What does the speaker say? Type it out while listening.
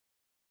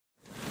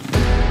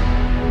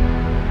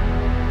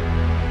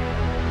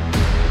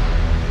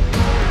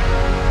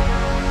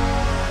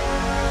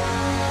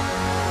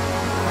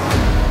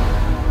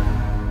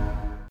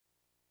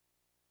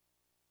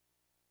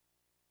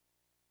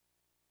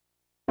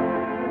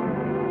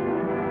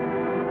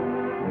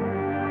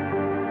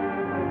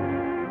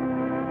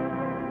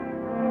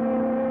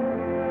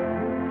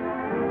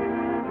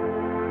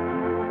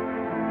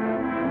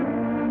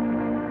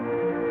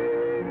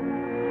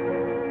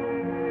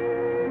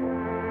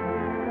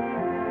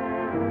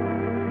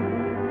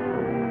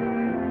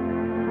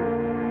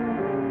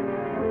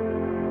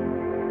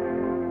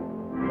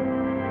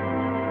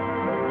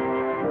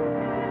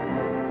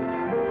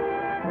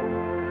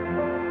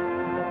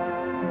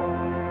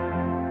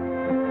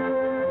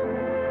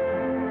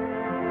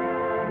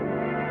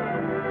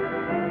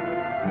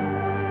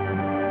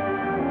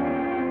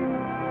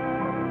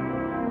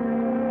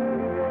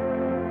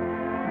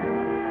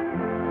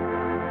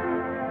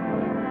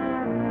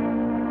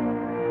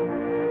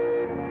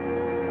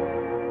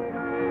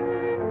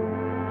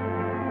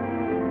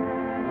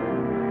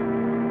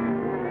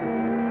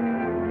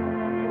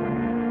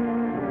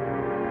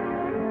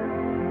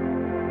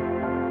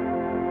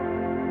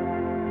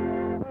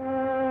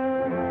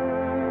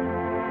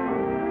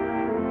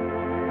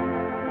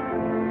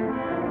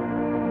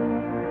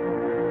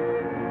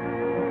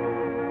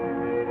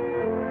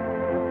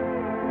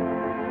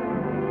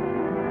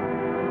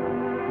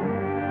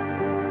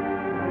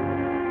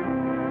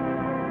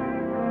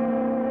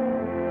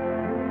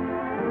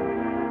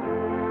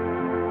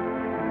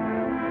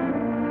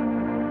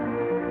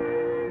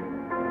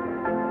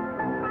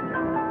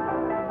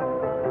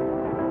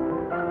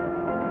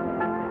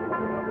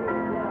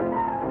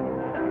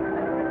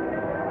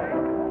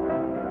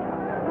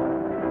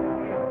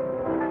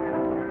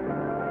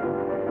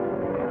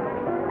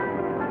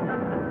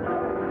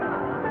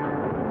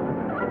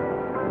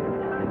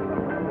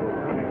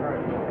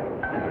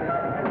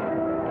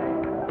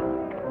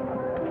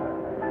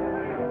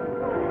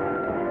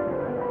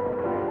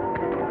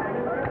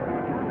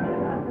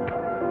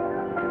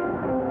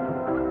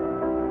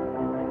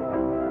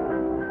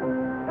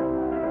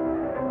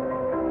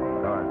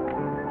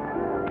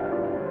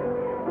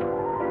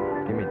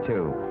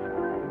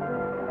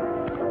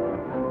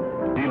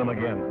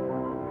again.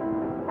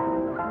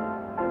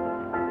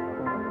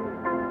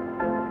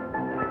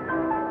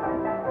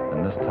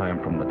 And this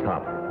time from the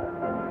top.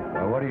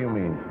 Well, what do you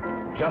mean?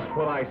 Just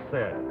what I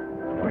said.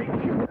 Wait.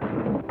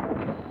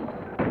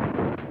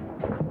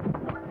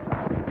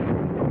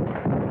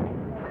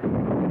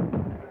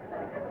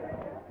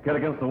 Get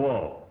against the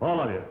wall,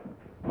 all of you.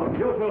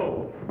 You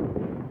too.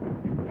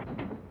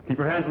 Keep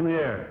your hands in the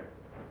air.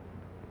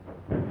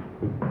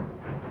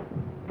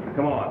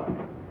 Come on.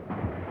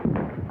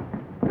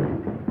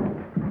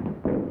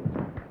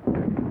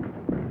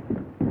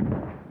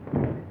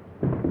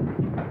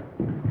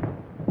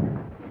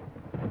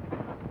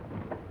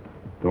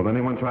 Don't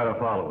anyone try to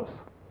follow us.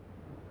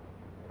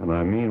 And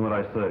I mean what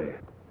I say.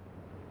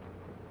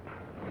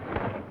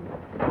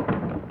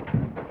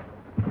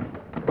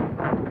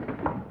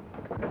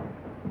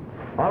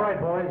 All right,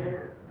 boys.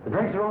 The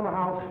drinks are on the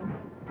house.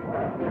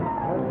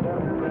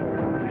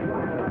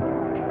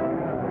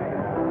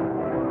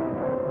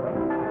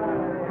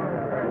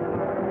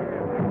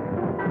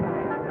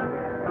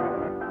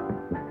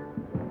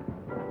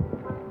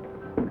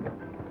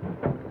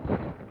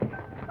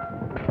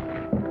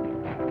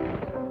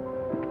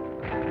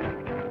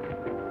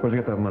 Where'd you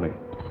get that money?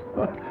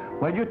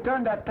 When you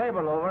turned that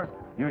table over,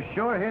 you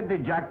sure hit the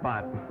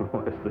jackpot.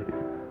 Oh, I see.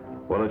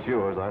 Well, it's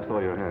yours. I saw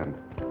your hand.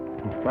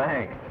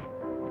 Thanks.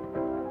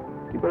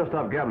 You better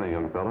stop gambling,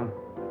 young fella.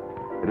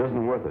 It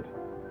isn't worth it.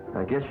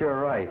 I guess you're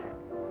right.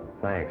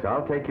 Thanks.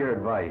 I'll take your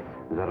advice.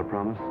 Is that a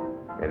promise?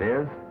 It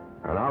is,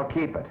 and I'll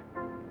keep it.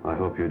 I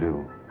hope you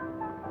do.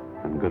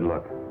 And good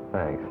luck.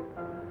 Thanks.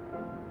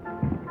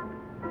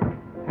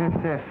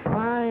 It's a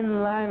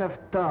fine line of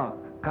talk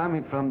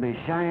coming from the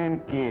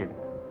Cheyenne Kid.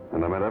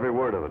 And I meant every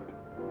word of it.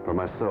 For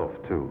myself,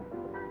 too.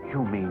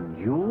 You mean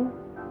you?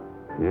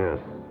 Yes.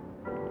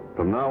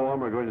 From now on,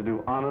 we're going to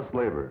do honest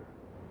labor.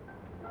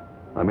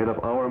 I made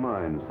up our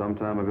minds some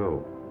time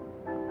ago.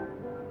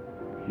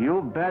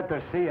 You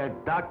better see a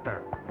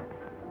doctor.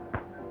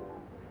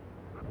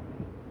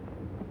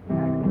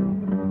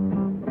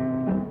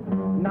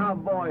 Now,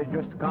 boys,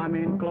 just come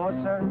in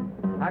closer.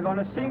 I'm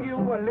gonna sing you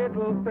a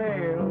little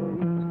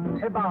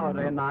tale about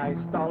a nice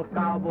tall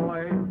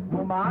cowboy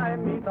whom I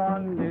meet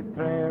on the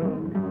trail.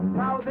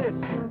 Now, this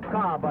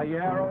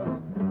caballero,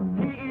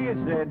 he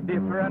is a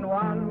different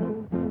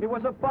one. He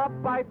was a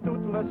Popeye,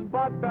 toothless,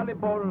 pot-belly,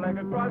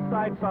 bow-legged,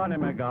 cross-eyed Sonny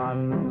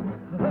McGun.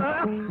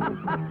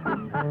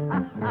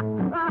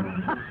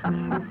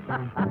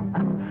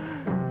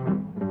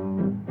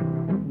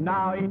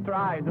 Now he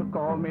tried to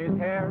comb his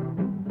hair,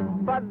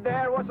 but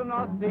there was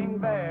nothing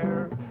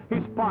there.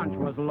 His punch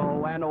was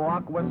low and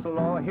walk was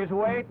slow. His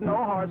weight no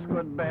horse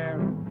could bear.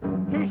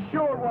 He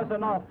sure was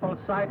an awful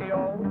sight,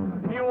 yo.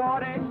 You ought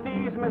to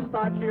see his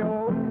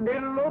mustachio.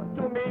 It looked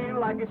to me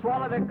like he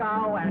swallowed a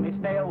cow and his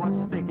tail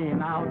was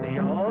sticking out,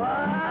 yo.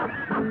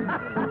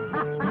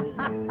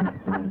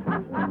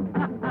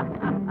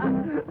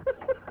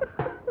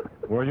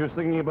 Were you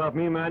singing about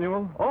me,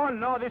 Manuel? Oh,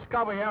 no, this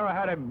caballero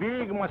had a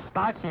big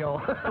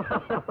mustachio.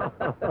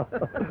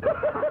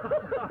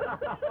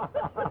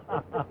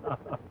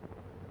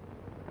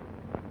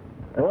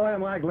 Boy,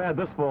 am I glad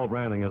this fall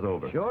branding is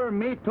over. Sure,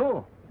 me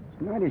too.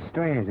 It's mighty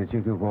strange that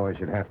you two boys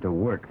should have to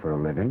work for a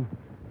living.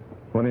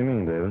 What do you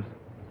mean, Davis?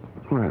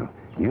 Well,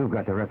 you've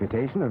got the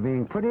reputation of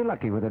being pretty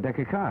lucky with a deck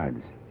of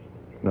cards.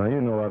 Now,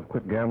 you know I've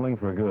quit gambling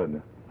for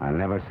good. I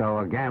never saw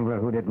a gambler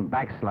who didn't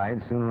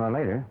backslide sooner or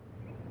later.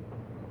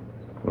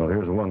 Well,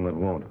 here's one that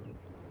won't.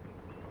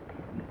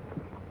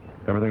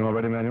 Everything all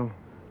ready, Manuel?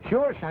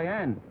 Sure,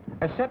 Cheyenne.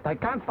 Except I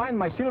can't find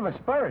my silver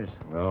spurs.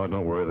 Oh,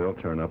 don't worry. They'll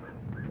turn up.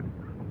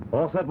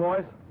 All set,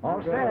 boys?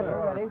 All set.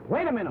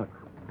 Wait a minute.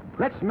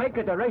 Let's make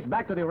it a race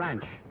back to the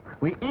ranch.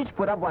 We each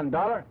put up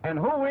 $1, and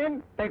who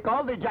wins, take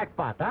all the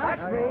jackpot, huh?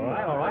 All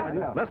right, all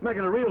right. Let's make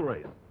it a real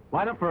race.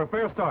 Line up for a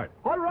fair start.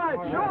 All right,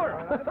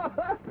 sure.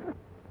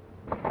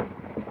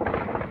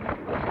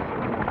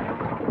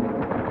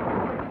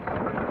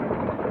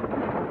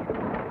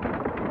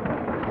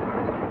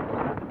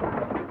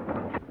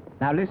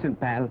 Now listen,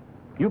 pal.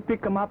 You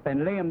pick 'em up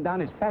and lay 'em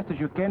down as fast as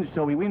you can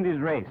so we win this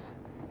race.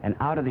 And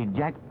out of the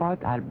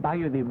jackpot, I'll buy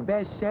you the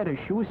best set of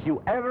shoes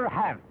you ever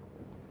have.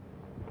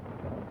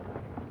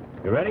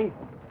 You ready?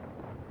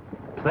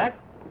 Set?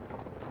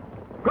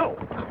 Go!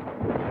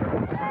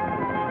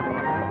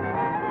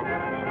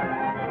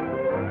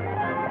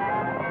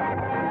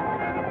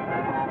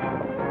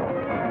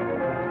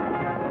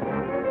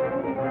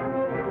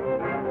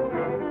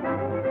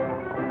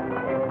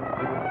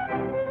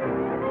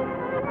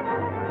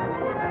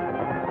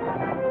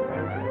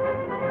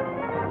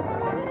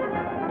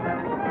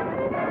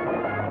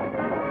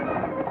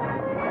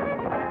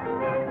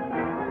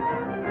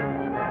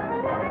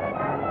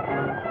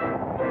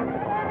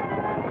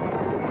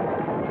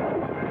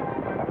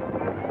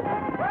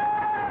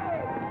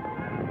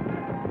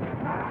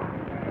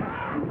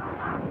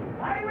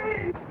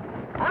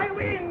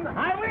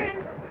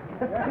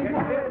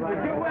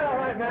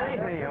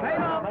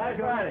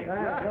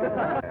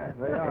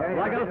 Well,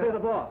 I gotta see the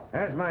boss.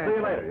 There's my... See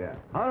you later.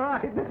 All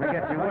right. I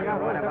guess you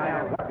wouldn't want to buy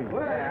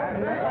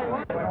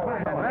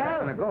a...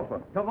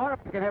 sofa. Tomorrow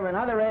we can have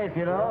another race,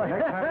 you know.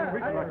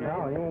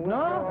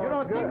 No, you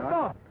don't think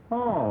so?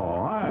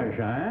 Oh, hi,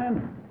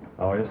 Cheyenne.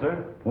 How are you,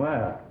 sir?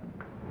 Well,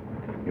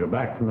 you're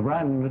back from the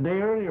riding a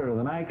day earlier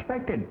than I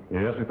expected.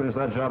 Yes, we finished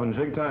that job in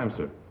jig time,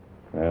 sir.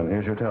 And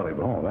here's your tally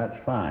book. Oh, that's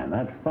fine,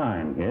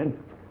 kid.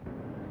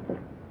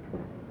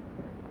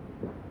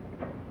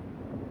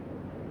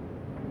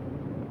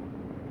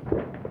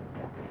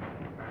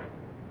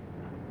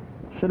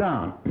 Sit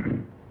down.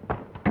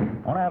 I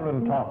want to have a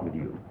little talk with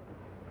you.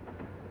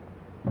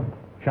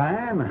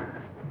 Cheyenne,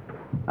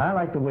 I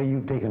like the way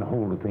you've taken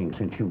hold of things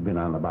since you've been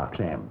on the Box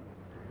M.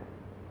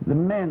 The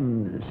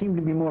men seem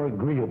to be more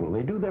agreeable.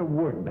 They do their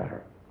work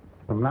better.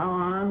 From now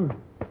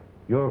on,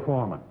 you're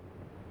foreman.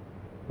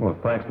 Well,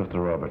 thanks,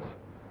 Mr. Roberts.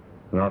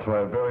 And I'll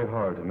try very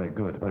hard to make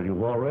good. Well,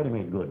 you've already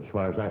made good, as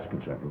far as that's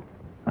concerned.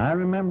 I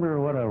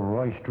remember what a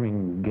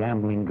roistering,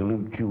 gambling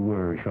galoot you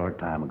were a short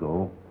time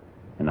ago,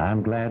 and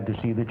I'm glad to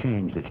see the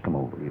change that's come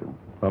over you.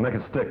 I'll make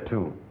it stick,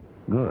 too.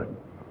 Good.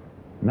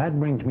 And that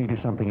brings me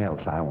to something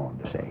else I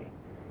wanted to say.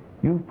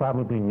 You've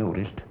probably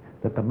noticed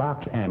that the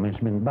Box M has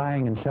been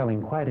buying and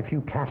selling quite a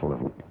few cattle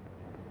of late.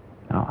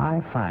 Now,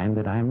 I find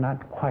that I'm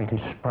not quite as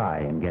spry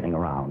in getting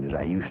around as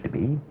I used to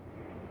be.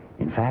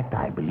 In fact,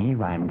 I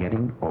believe I'm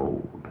getting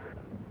old.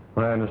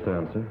 I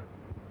understand, sir.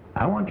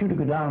 I want you to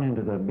go down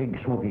into the big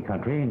smoky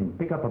country and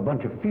pick up a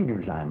bunch of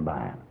feeders I'm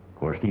buying. Of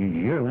course, these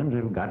yearlings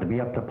have got to be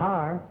up to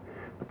par,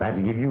 but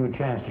that'll give you a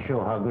chance to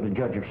show how good a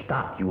judge of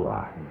stock you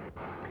are.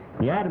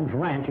 The Adams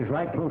Ranch is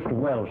right close to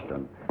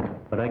Wellston,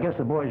 but I guess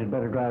the boys had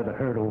better drive the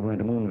herd over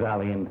into Moon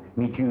Valley and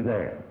meet you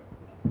there.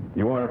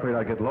 You aren't afraid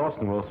I'd get lost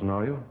in Wilson,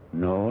 are you?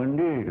 No,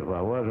 indeed. If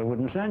I was, I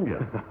wouldn't send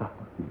you.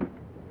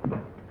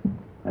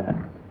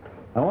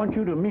 I want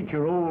you to meet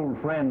your old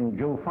friend,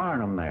 Joe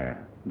Farnham,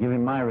 there. Give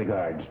him my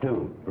regards,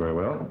 too. Very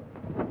well.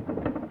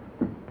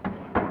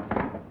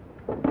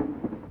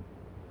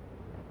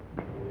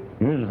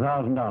 Here's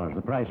 $1,000,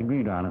 the price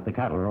agreed on if the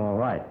cattle are all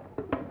right.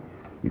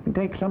 You can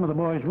take some of the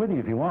boys with you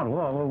if you want to,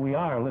 although we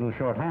are a little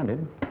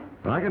short-handed.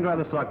 I can drive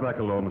the stock back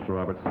alone, Mr.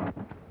 Roberts.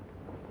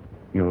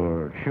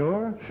 You're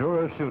sure?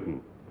 Sure as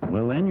shooting.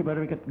 Well, then, you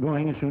better get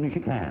going as soon as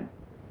you can.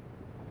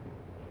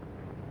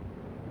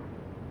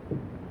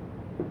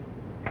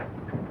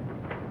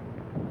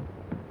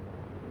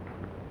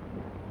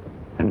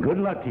 And good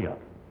luck to you.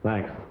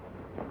 Thanks.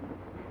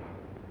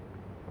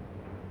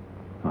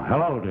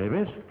 Hello,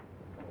 Davis.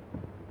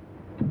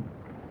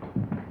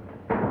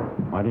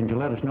 Why didn't you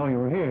let us know you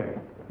were here?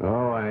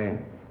 Oh, I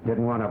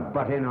didn't want to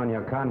butt in on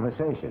your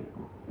conversation.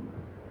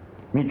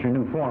 Meet your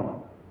new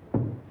foreman.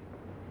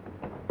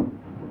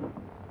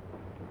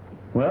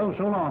 Well,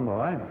 so long,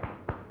 boy.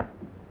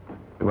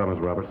 Goodbye,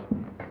 Mr. Roberts.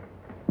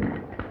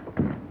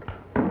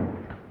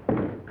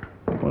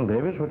 Well,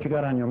 Davis, what you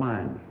got on your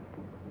mind?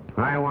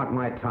 I want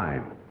my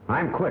time.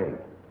 I'm quitting.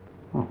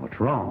 Oh, what's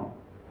wrong?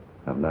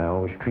 Haven't I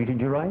always treated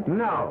you right?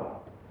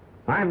 No.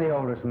 I'm the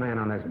oldest man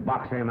on this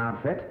Box M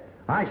outfit.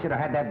 I should have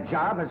had that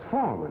job as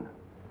foreman.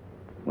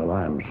 Well,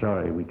 I'm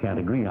sorry we can't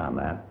agree on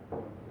that.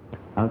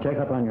 I'll check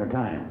up on your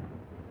time.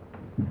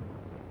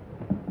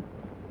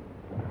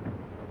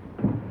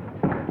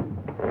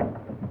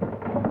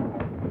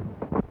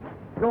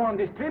 Go on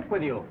this trip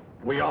with you.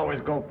 We always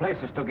go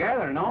places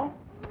together, no?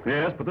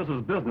 Yes, but this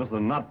is business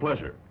and not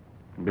pleasure.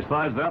 And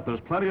besides that, there's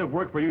plenty of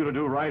work for you to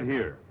do right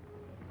here.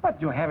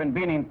 But you haven't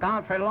been in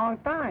town for a long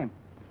time.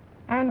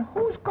 And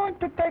who's going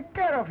to take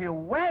care of you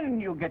when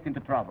you get into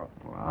trouble?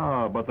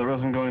 Ah, but there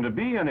isn't going to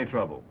be any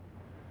trouble.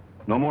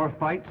 No more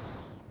fights,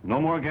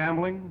 no more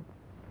gambling,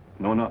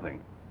 no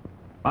nothing.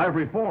 I've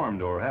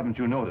reformed, or haven't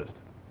you noticed?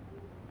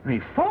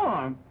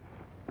 Reform?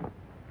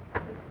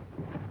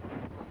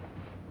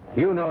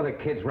 You know the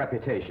kid's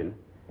reputation,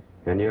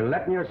 and you're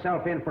letting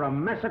yourself in for a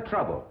mess of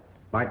trouble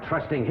by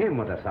trusting him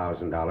with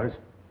 $1,000.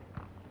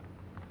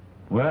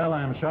 Well,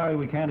 I'm sorry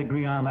we can't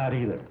agree on that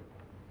either.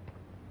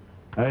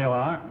 There you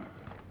are.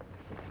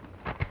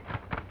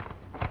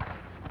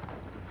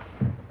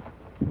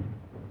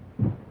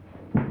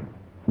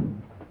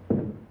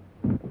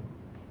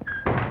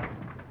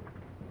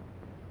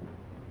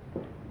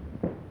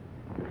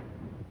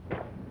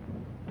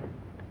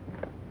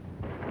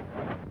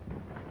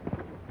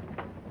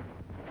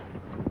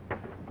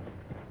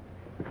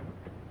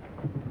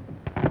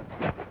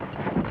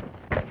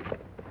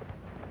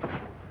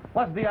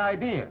 What's the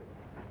idea?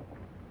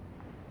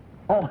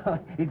 Oh,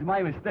 it's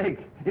my mistake.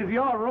 It's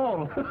your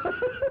role.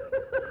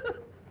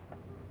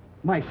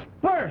 My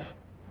spurs!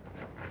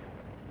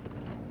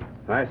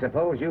 I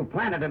suppose you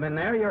planted him in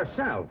there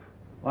yourself.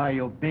 Why,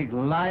 you big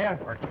liar.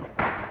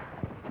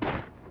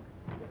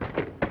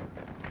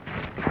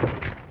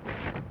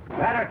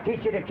 That'll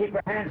teach you to keep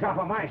your hands off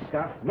of my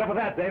stuff. Enough of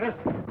that, Davis.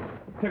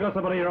 Pick up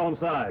somebody your own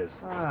size.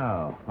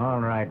 Oh,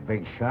 all right,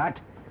 big shot.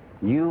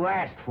 You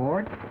asked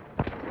for it.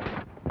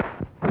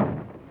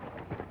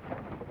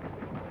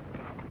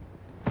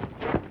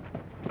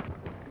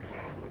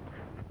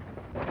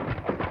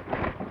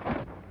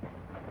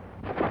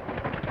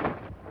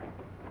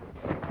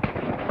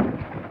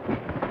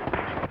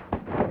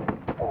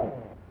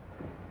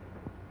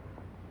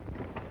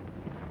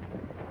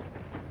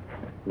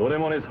 Load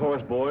him on his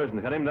horse, boys,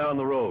 and head him down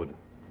the road.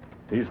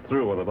 He's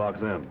through with the Box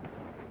M.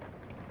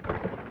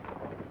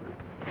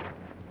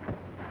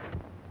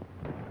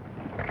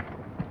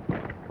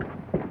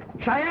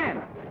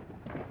 Cheyenne!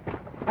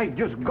 I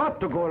just got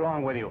to go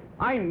along with you.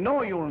 I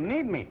know you'll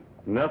need me.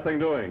 Nothing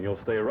doing. You'll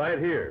stay right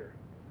here.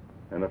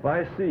 And if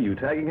I see you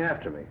tagging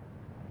after me,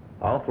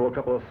 I'll throw a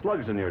couple of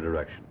slugs in your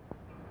direction.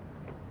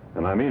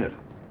 And I mean it.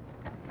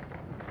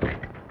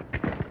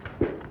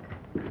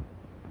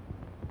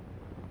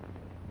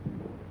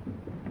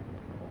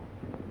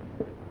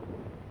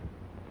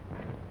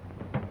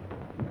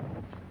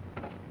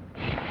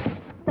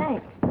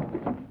 Thanks.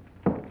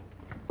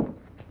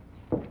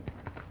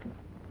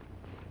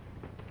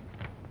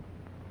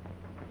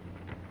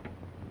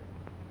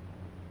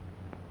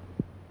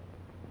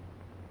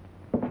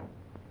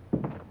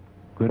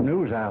 Good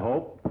news, I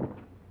hope.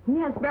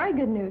 Yes, very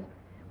good news.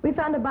 We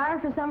found a buyer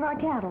for some of our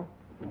cattle.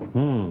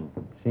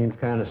 Seems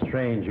kind of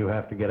strange you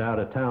have to get out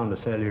of town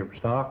to sell your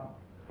stock.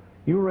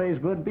 You raise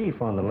good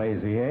beef on the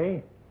lazy,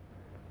 eh?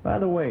 By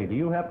the way, do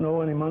you happen to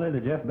owe any money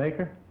to Jeff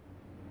Baker?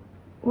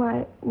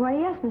 Why,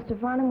 yes, Mr.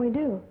 Farnham, we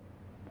do.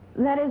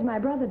 That is, my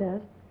brother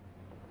does.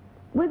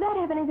 Would that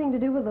have anything to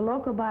do with the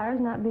local buyers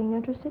not being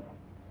interested?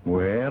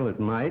 Well, it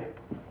might.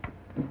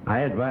 I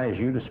advise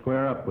you to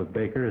square up with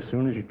Baker as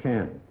soon as you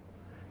can.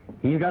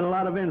 He's got a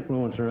lot of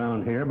influence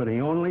around here, but he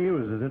only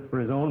uses it for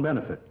his own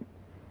benefit.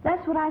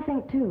 That's what I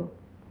think, too.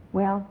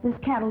 Well, this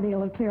cattle deal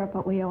will clear up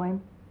what we owe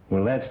him.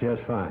 Well, that's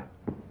just fine.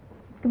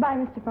 Goodbye,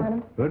 Mr.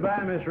 Farnham.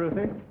 Goodbye, Miss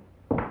Ruthie.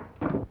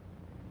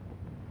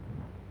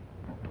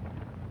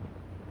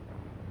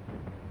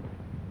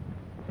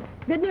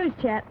 Good news,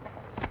 Chet.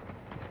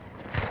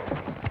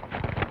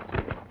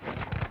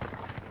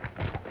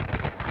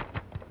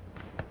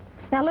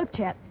 Now, look,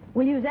 Chet,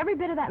 we'll use every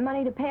bit of that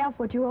money to pay off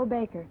what you owe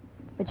Baker.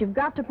 But you've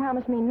got to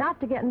promise me not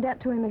to get in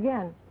debt to him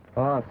again.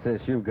 Oh,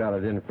 sis, you've got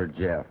it in for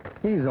Jeff.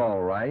 He's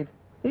all right.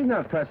 He's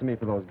not pressing me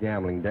for those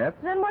gambling debts.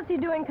 Then what's he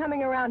doing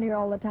coming around here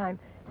all the time,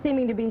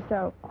 seeming to be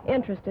so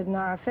interested in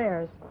our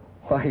affairs?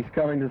 Why, he's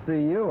coming to see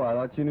you. I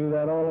thought you knew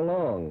that all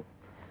along.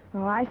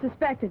 Oh, I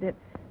suspected it.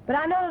 But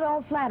I know it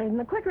all flattered, and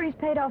the quicker he's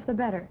paid off, the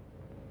better.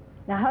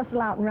 Now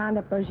hustle out and round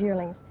up those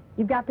yearlings.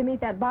 You've got to meet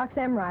that Box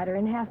M rider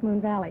in Half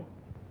Moon Valley.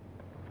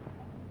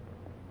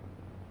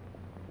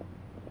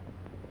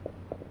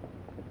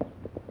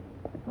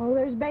 Oh,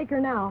 there's Baker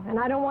now, and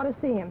I don't want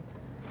to see him.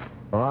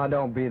 Oh,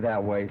 don't be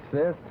that way,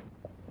 sis.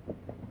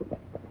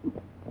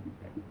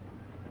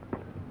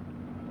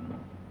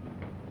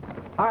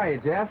 Hi,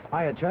 Jeff.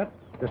 Hiya, Chet.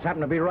 Just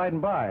happened to be riding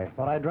by.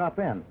 Thought I'd drop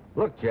in.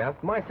 Look, Jeff,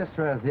 my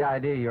sister has the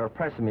idea you're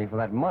pressing me for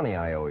that money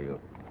I owe you.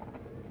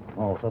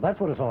 Oh, so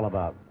that's what it's all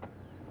about.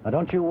 Now,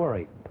 don't you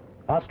worry.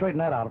 I'll straighten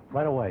that out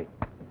right away.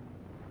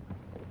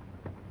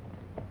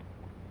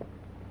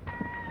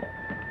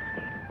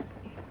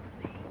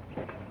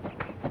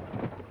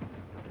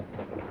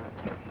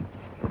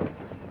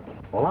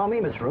 Allow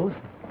me, Miss Ruth.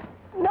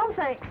 No,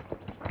 thanks.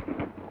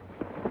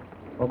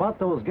 About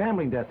those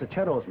gambling debts that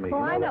Chet owes me.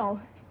 Well, you I know.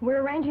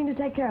 We're arranging to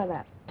take care of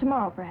that.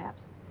 Tomorrow, perhaps.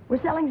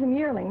 We're selling some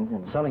yearlings,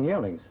 and... Selling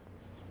yearlings?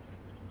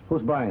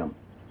 Who's buying them?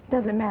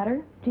 Doesn't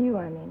matter. To you,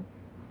 I mean.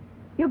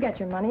 You'll get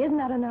your money. Isn't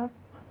that enough?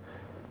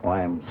 Well,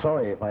 I'm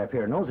sorry if I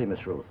appear nosy,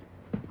 Miss Ruth.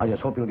 I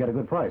just hope you'll get a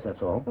good price,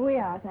 that's all. We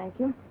are, thank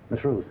you.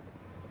 Miss Ruth,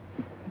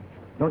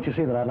 don't you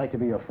see that I'd like to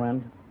be your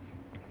friend?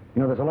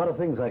 You know, there's a lot of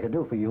things I could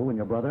do for you and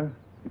your brother,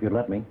 if you'd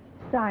let me.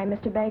 Sorry,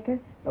 Mr. Baker,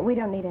 but we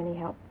don't need any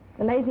help.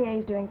 The Lazy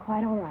A's doing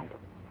quite all right.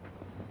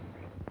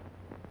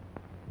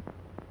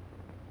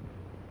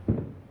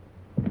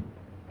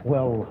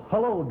 Well,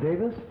 hello,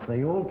 Davis,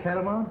 the old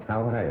catamount.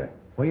 How are you?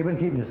 Where you been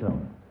keeping yourself?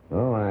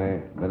 Oh,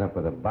 I've been up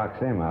with a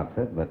Box M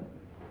outfit, but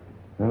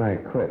then I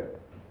quit.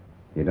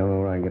 You don't know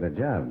where I can get a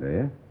job, do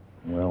you?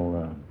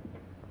 Well,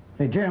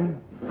 hey,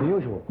 Jim, the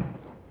usual.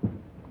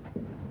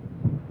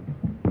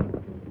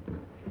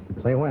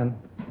 Say when.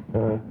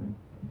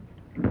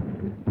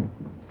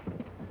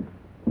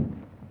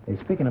 Hey,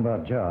 speaking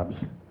about jobs,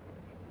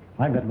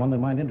 I've got one that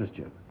might interest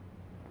you.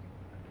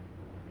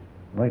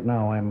 Right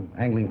now, I'm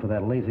angling for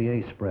that Lazy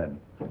A spread.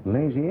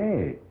 Lazy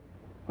A?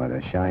 Why,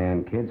 the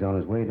Cheyenne Kid's on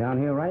his way down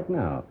here right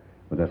now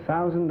with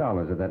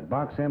 $1,000 of that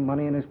Box M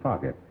money in his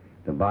pocket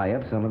to buy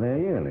up some of their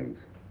yearlings.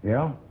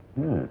 Yeah?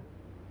 Yeah.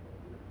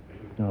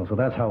 Oh, so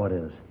that's how it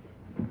is.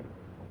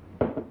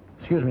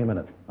 Excuse me a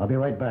minute. I'll be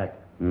right back.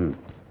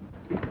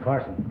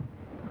 Carson.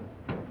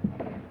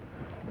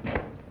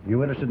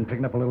 You interested in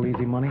picking up a little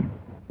easy money?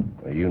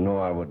 Well, you know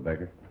I would,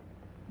 Baker.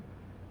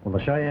 Well,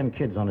 the Cheyenne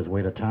Kid's on his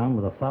way to town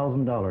with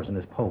 $1,000 in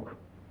his poke.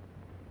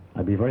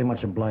 I'd be very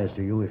much obliged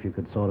to you if you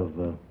could sort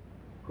of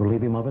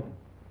relieve him of it.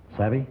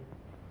 Savvy?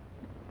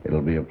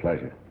 It'll be a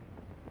pleasure.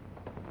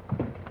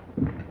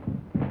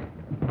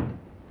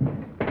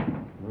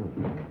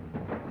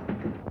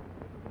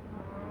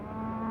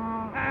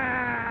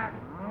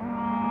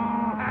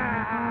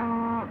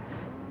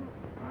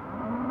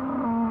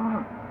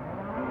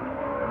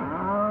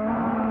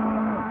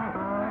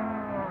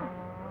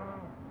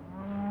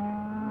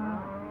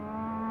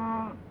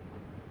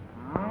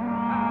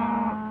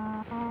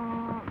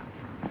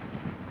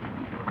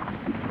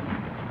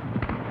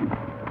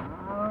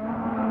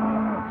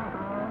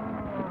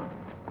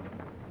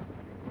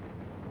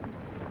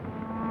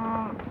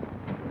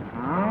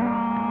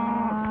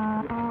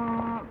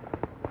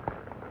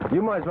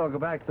 You might as well go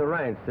back to the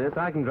ranch, sis.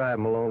 I can drive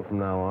him alone from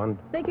now on.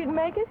 Think you can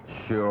make it?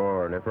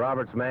 Sure, and if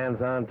Robert's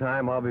man's on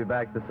time, I'll be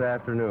back this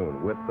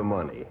afternoon with the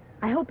money.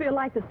 I hope you'll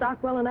like the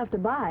stock well enough to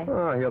buy.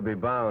 Oh, he'll be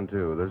bound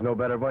to. There's no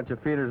better bunch of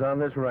feeders on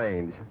this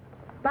range.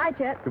 Bye,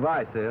 Chet.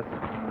 Goodbye, sis.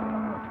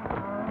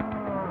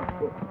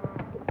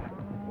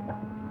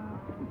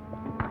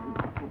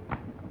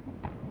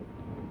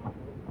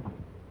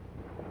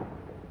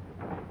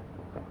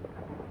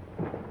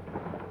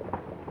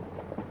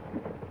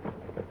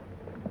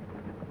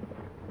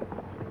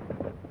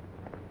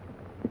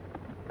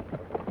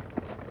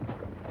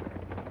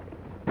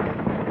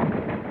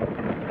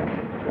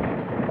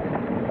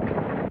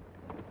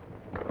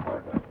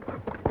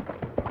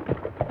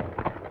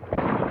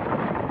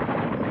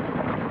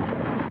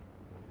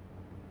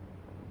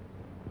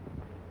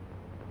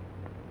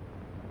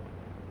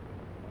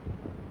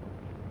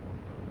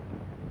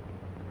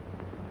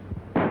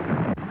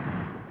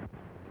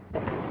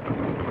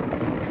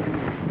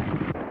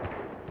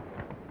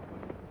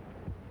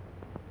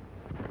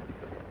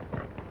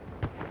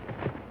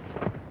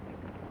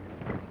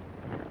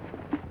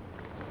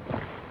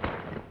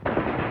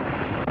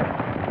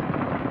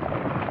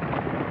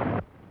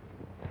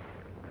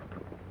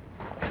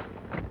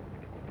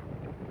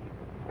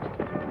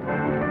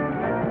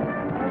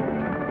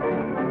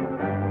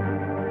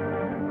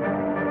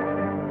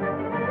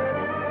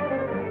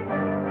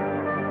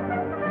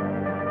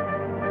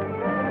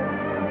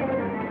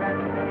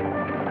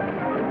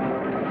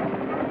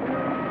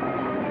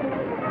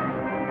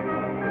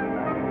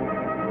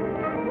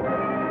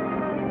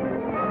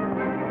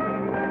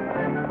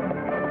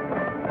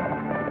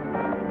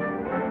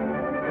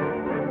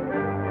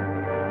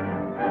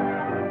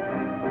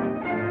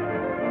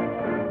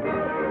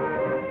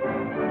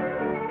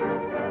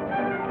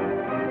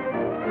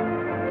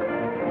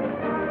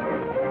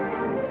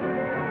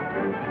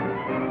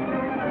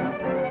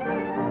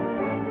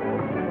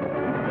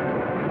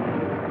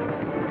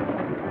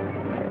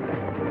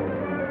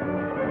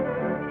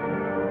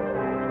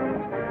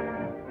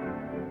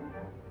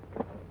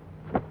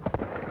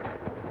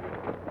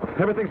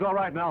 Everything's all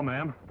right now,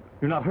 ma'am.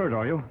 You're not hurt,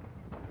 are you?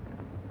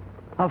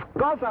 Of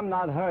course I'm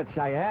not hurt,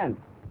 Cheyenne.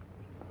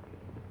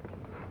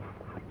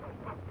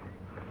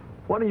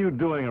 What are you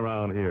doing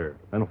around here?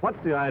 And what's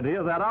the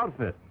idea of that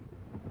outfit?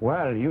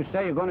 Well, you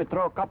say you're going to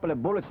throw a couple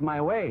of bullets my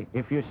way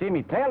if you see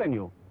me tailing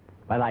you.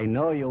 But I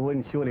know you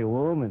wouldn't shoot a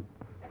woman.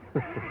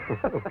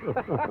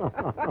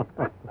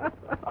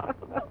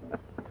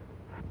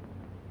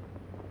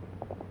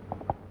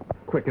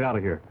 Quick, get out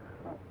of here.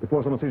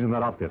 Before someone sees you in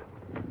that outfit.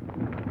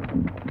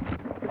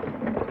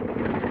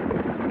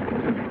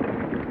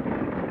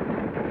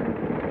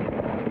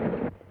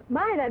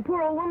 My, that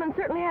poor old woman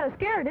certainly had a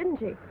scare, didn't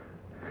she?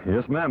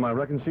 Yes, ma'am, I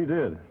reckon she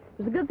did. It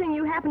was a good thing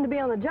you happened to be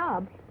on the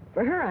job.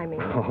 For her, I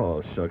mean.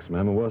 Oh, shucks,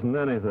 ma'am, it wasn't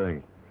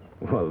anything.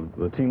 Well,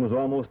 the team was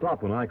almost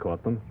up when I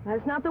caught them.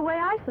 That's not the way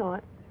I saw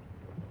it.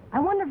 I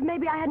wonder if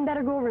maybe I hadn't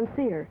better go over and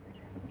see her.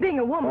 Being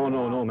a woman...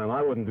 Oh, no, ma'am,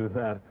 I wouldn't do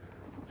that.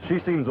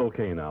 She seems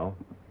okay now.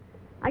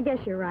 I guess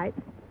you're right.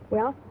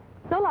 Well,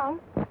 so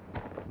long.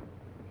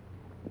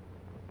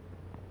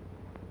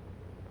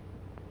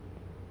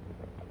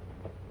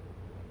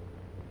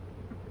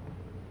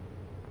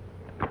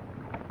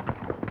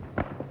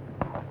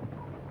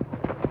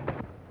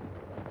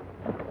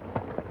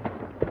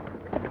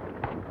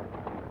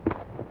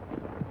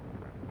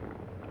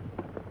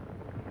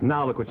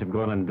 Now look what you've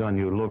gone and done,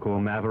 you loco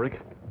maverick.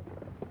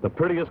 The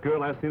prettiest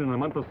girl I've seen in a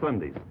month of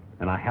Sundays.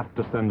 And I have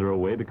to send her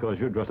away because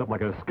you're dressed up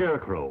like a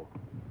scarecrow.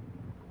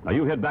 Now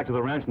you head back to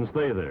the ranch and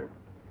stay there.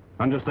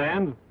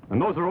 Understand? And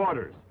those are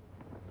orders.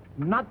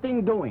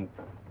 Nothing doing.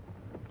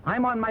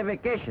 I'm on my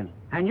vacation,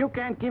 and you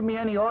can't give me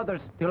any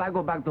orders till I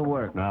go back to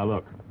work. Now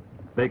look,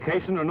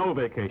 vacation or no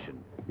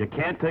vacation, you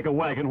can't take a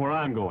wagon where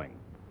I'm going.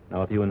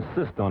 Now if you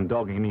insist on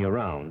dogging me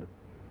around,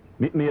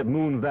 meet me at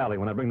Moon Valley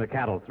when I bring the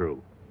cattle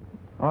through.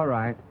 All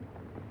right.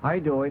 I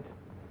do it.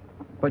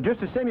 But just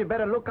the same, you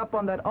better look up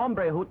on that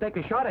hombre who take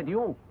a shot at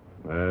you.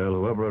 Well,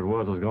 whoever it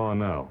was is gone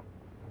now.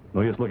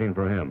 No use looking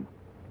for him.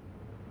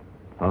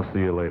 I'll see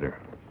you later.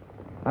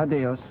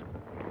 Adios.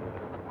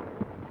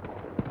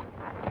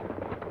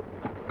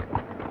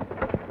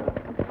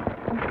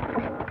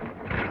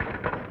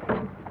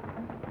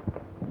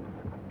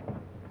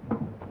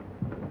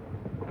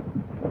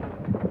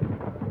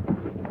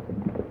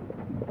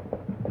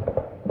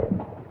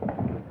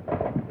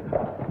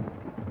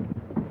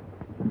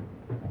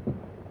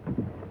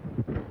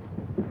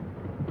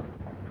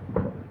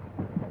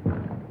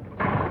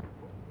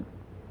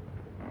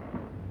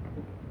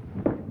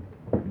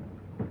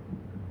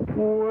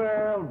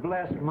 Well,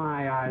 bless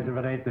my eyes if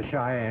it ain't the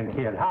Cheyenne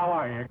Kid. How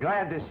are you?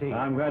 Glad to see you.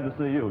 I'm glad to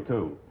see you,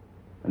 too.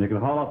 And you can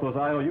haul off those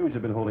IOUs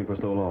you've been holding for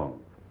so long.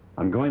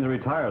 I'm going to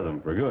retire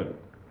them for good.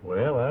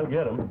 Well, I'll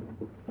get them.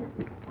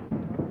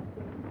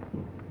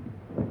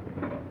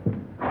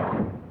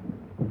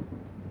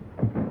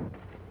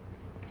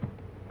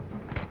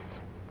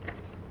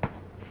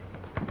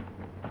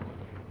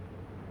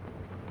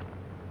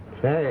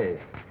 Say,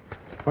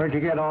 where'd you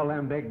get all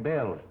them big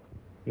bills?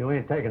 You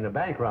ain't taking the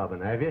bank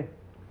robbing, have you?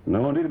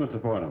 No, indeed,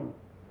 Mr. Farnham.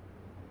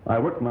 I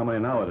work for my money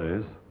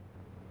nowadays,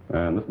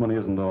 and this money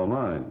isn't all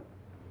mine.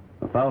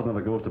 1,000 of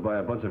it goes to buy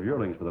a bunch of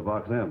yearlings for the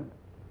Box M.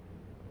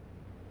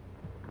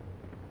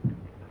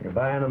 You're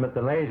buying them at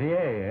the Lazy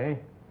A, eh?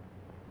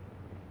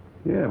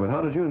 Yeah, but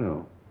how did you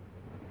know?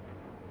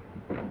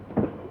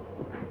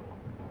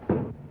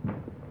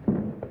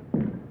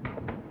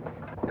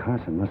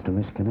 Carson must have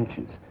missed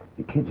connections.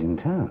 The kid's in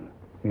town.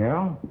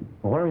 Yeah?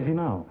 Well, where is he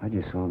now? I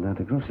just saw him down at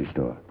the grocery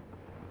store.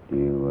 Do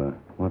you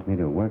want me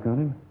to work on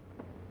him?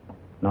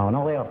 No,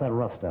 lay off that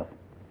rough stuff.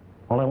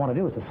 All I want to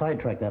do is to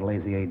sidetrack that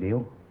Lazy A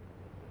deal.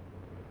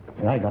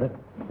 See, I got it.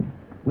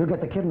 We'll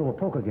get the kid into a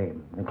poker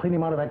game and clean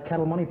him out of that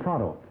cattle money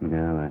pronto.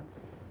 Yeah, I'm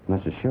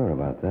not so sure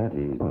about that.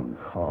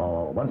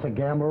 Oh, once a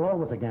gambler,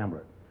 always a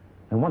gambler.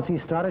 And once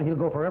he's started, he'll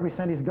go for every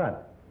cent he's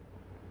got.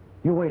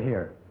 You wait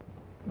here.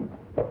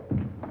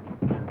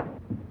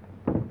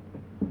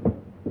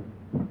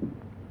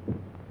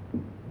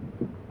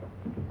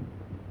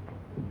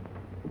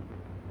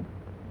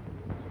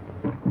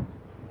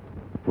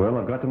 Well,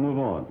 I've got to move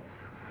on.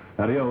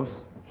 Adios.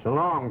 So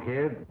long,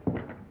 kid.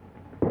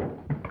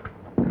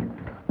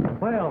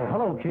 Well,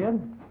 hello,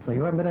 kid. So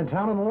you haven't been in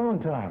town in a long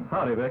time.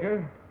 Howdy,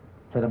 Baker.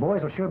 Say, the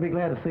boys will sure be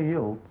glad to see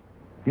you.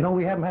 You know,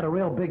 we haven't had a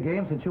real big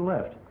game since you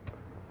left.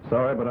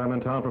 Sorry, but I'm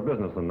in town for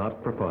business and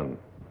not for fun.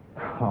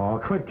 Oh,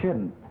 quit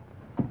kidding.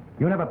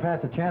 You never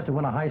passed a chance to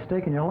win a high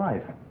stake in your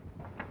life.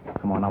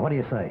 Come on, now, what do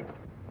you say?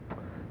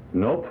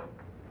 Nope.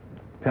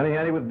 Penny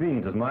ante with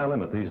beans is my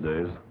limit these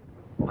days.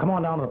 Well, come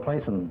on down to the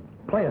place and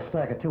play a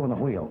stack or two on the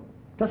wheel.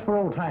 Just for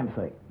old time's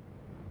sake.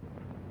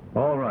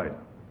 All right.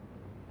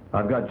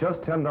 I've got just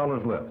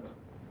 $10 left,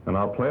 and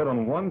I'll play it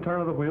on one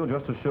turn of the wheel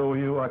just to show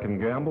you I can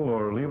gamble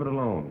or leave it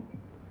alone.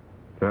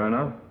 Fair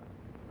enough?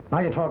 Now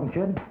you're talking,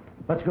 kid.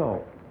 Let's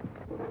go.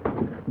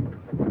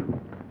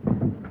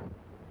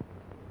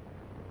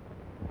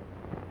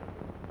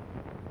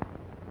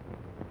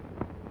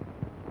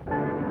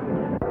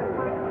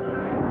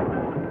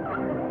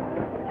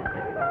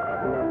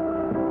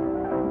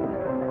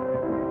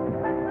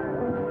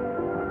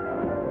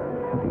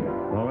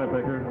 All right,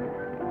 Baker.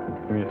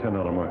 Give me a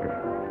 $10 marker.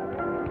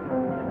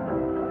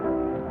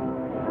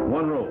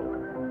 One roll.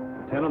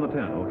 10 on the 10,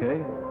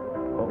 okay?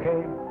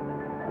 Okay.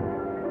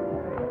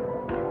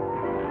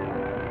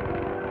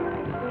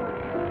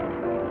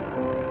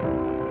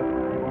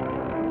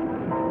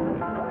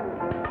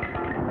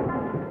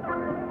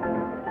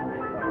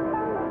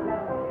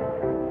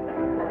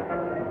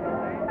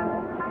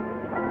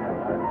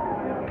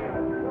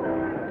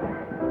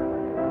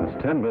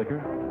 That's 10, Baker.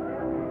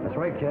 That's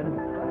right, kid.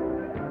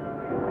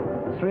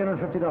 It's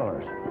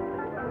 $350.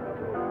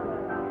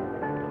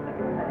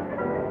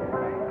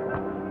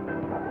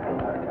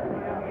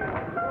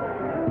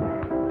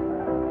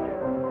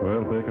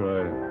 Well, Baker,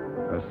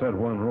 I said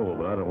one roll,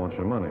 but I don't want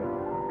your money.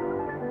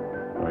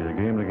 Are you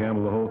game to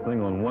gamble the whole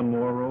thing on one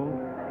more roll?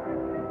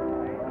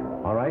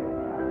 All right.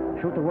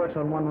 Shoot the works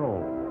on one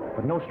roll,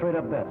 but no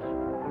straight-up bets.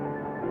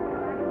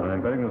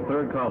 I'm betting the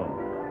third column.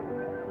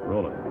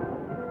 Roll it.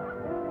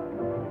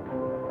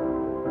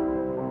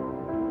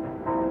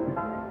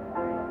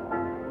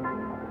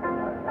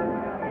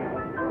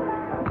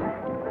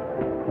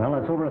 Well,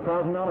 that's over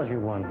 $1,000 you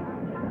won.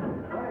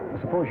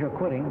 I suppose you're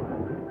quitting.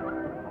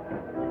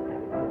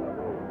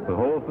 The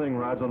whole thing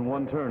rides on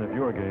one turn if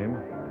you're game.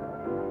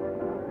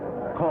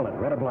 Call it,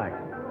 red or black.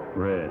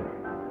 Red.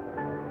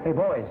 Hey,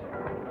 boys.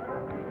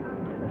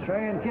 The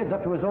Cheyenne Kid's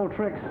up to his old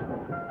tricks.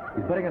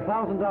 He's betting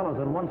 $1,000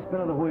 on one spin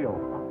of the wheel.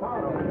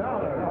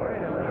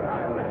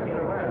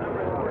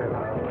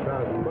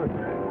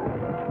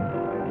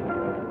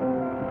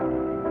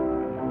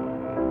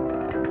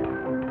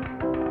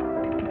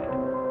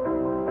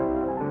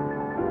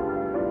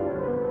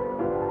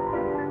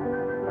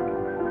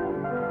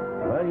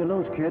 Well, you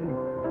lose, kid.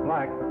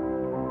 Black.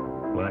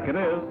 Black it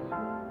is.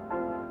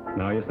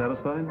 Now you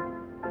satisfied?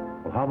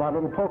 Well, how about a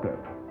little poker?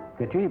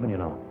 Get you even, you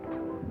know.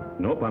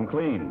 Nope, I'm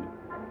clean.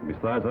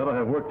 Besides that, I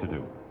have work to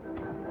do.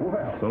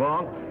 Well. So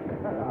long.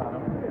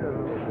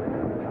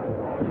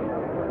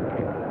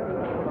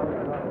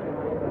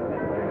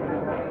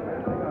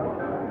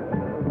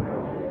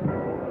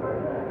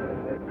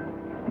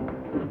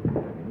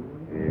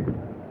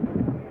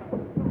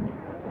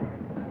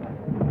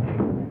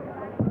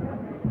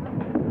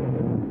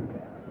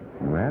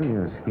 Well,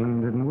 your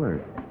scheme didn't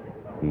work.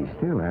 He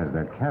still has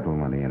that cattle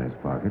money in his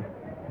pocket.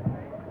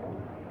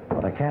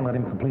 But I can't let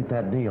him complete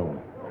that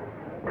deal.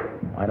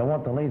 I don't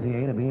want the Lazy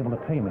A to be able to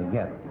pay me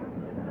yet.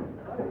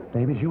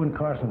 Davies, you and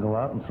Carson go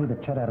out and see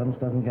that Chet Adams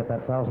doesn't get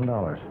that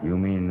 $1,000. You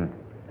mean...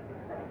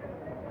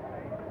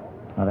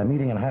 Now, they're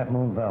meeting in Half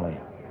Moon Valley.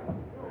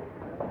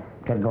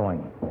 Get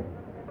going.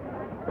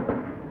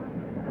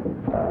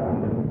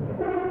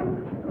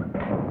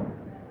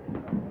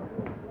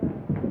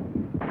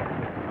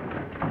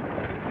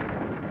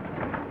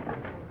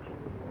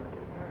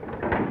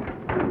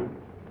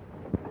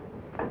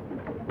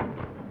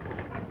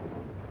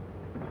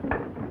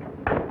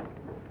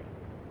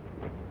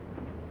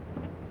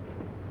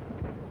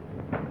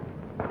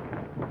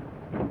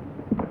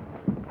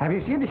 Have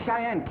you seen the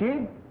Cheyenne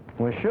Kid?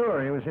 Well,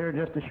 sure. He was here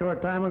just a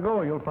short time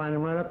ago. You'll find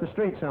him right up the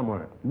street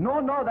somewhere.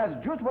 No,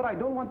 that's just what I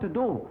don't want to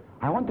do.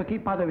 I want to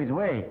keep out of his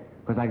way,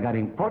 because I got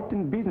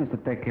important business to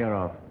take care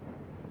of.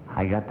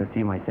 I got to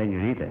see my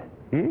senorita.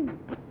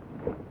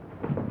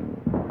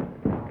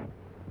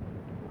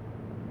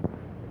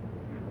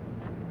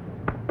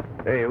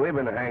 Hey, we've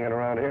been hanging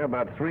around here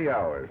about 3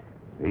 hours.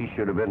 He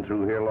should have been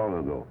through here long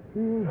ago.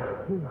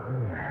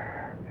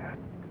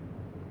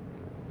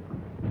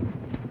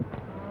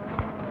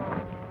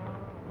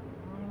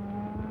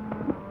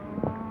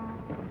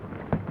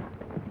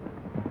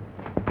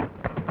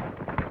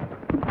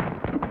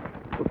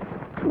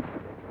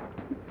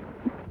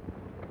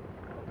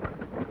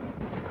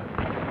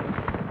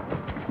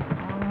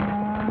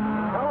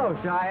 Hello,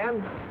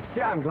 Cheyenne.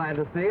 Gee, I'm glad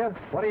to see you.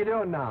 What are you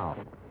doing now?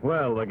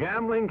 Well, the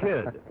gambling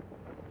kid.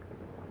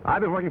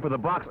 I've been working for the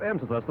Box M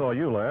since I saw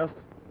you last.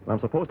 I'm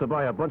supposed to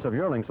buy a bunch of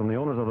yearlings from the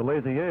owners of the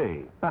Lazy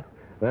A.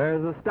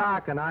 There's the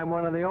stock, and I'm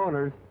one of the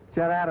owners.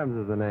 Chet Adams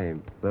is the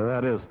name. So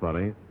that is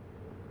funny.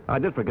 I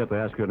did forget to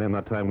ask your name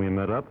that time we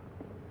met up.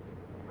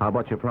 How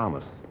about your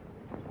promise?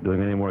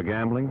 Doing any more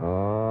gambling?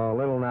 Oh, a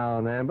little now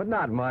and then, but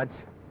not much.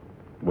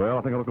 Well,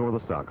 I think I'll look over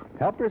the stock.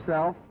 Help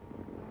yourself.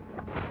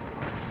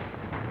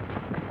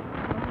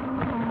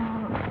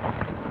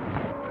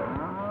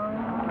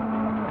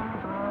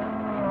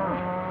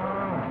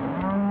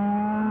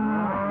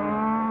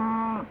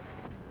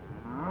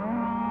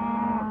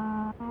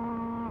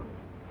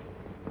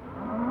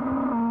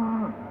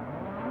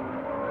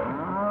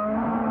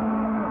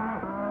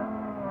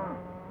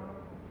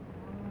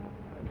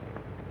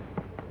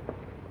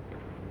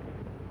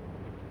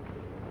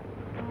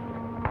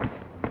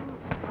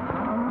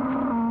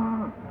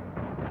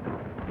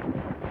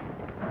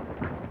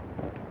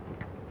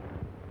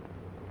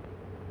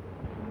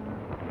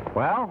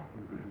 Well?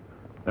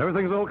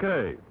 Everything's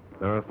okay.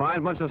 They're a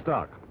fine bunch of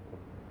stock.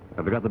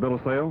 Have you got the bill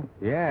of sale?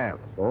 Yeah,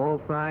 all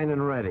signed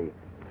and ready.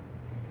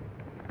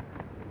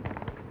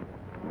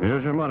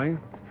 Here's your money.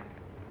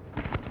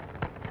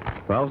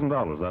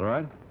 $1,000, is that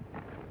right?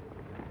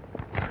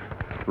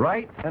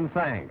 Right, and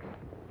thanks.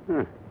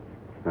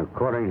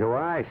 According to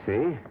what I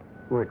see,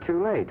 we're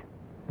too late.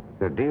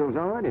 The deal's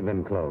already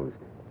been closed.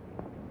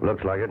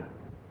 Looks like it.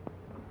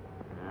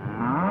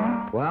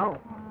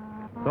 Well,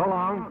 so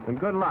long, and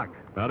good luck.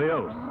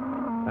 Adios.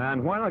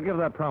 And why not give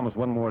that promise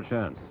one more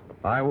chance?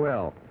 I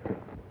will.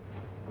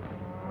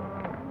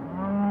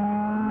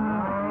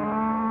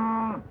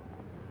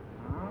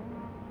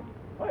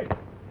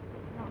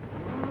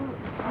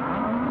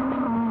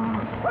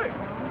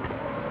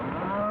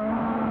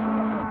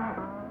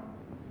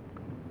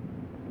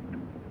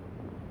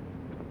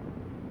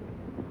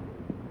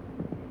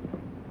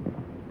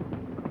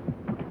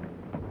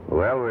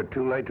 Well, we're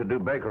too late to do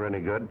Baker any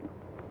good.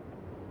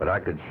 But I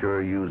could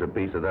sure use a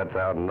piece of that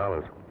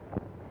 $1,000.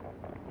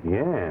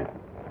 Yeah,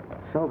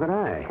 so could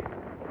I.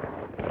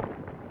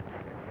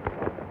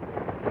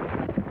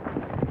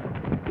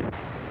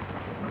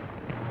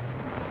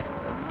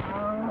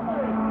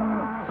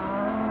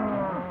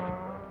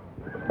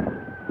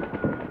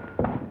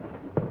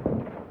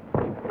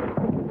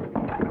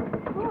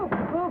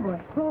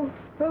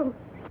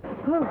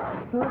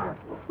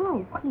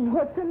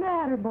 What's the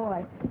matter,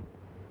 boy?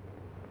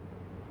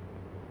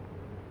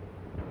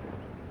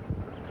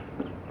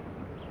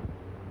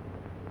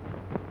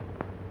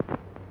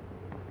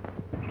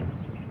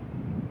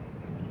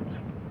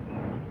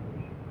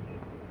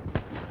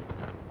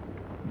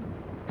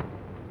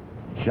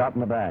 Shot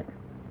in the back.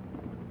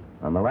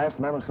 And the last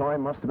man who saw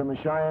him must have been the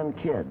Cheyenne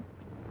Kid,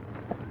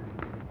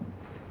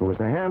 who was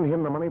to hand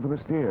him the money for the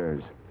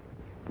steers.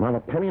 Not a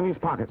penny in his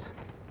pockets.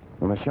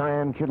 And the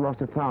Cheyenne Kid lost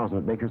 1,000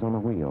 at Baker's on the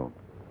wheel.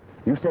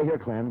 You stay here,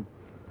 Clem.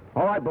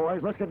 All right,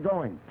 boys, let's get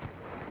going.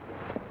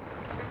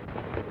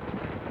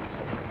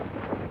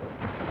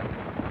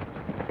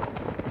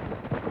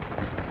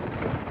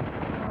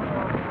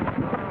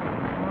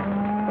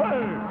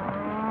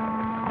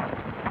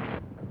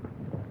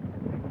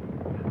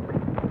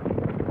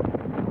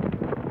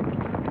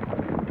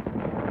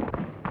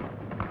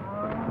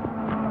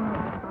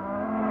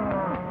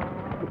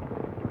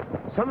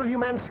 Some of you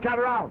men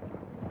scatter out.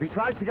 If he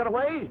tries to get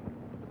away,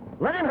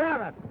 let him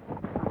have it.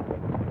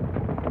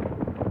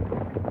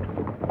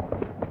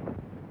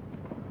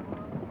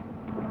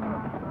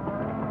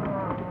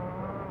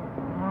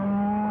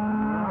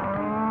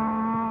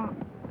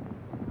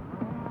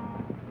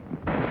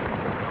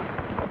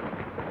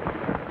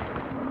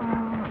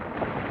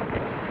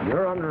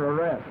 You're under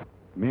arrest.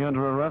 Me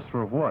under arrest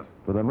for what?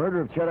 For the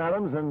murder of Chet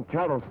Adams and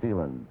cattle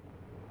stealing.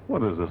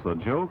 What is this, a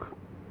joke?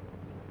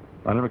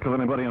 I never killed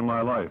anybody in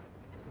my life.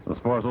 As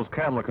far as those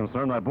cattle are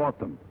concerned, I bought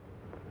them.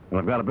 And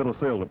I've got a bill of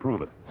sale to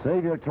prove it.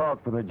 Save your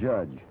talk for the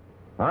judge.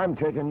 I'm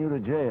taking you to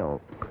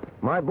jail.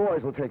 My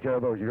boys will take care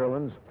of those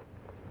yearlings.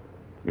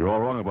 You're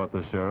all wrong about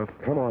this, Sheriff.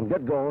 Come on,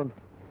 get going.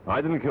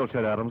 I didn't kill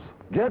Chet Adams.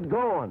 Get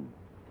going.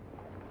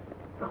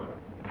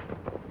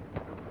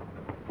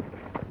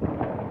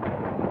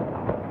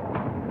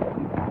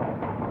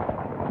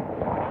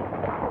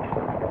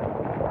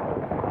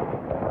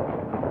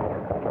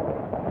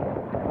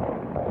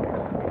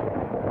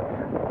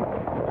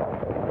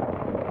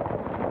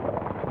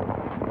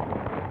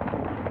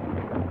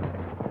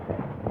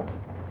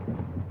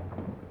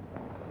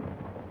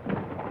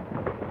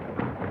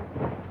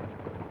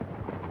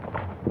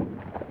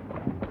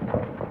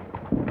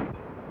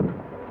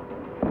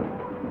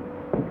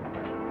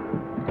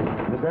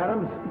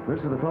 This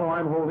is the fellow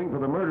I'm holding for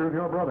the murder of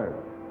your brother.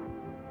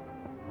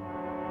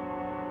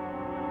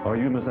 Are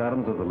you Miss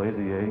Adams of the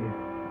Lazy A?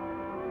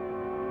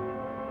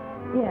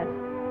 Yes.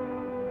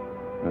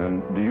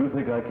 And do you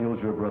think I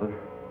killed your brother?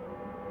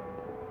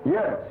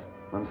 Yes,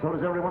 and so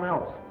does everyone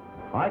else.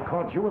 I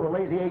caught you with the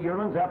Lazy A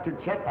yearlings after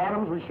Chet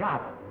Adams was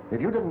shot.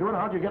 If you didn't do it,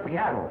 how'd you get the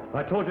cattle?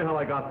 I told you how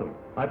I got them.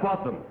 I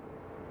bought them.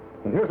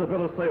 And here's a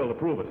bill of sale to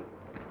prove it.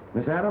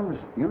 Miss Adams,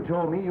 you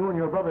told me you and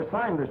your brother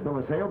signed this bill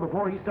of sale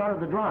before he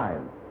started the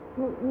drive.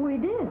 We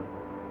did.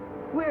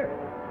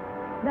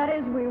 That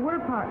is, we were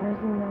partners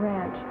in the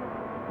ranch.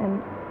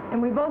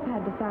 And we both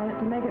had to sign it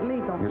to make it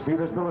legal. You see,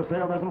 this bill of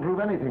sale doesn't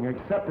prove anything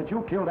except that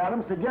you killed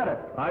Adams to get it.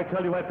 I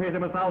tell you, I paid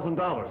him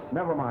 $1,000.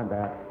 Never mind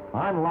that.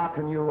 I'm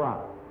locking you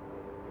up.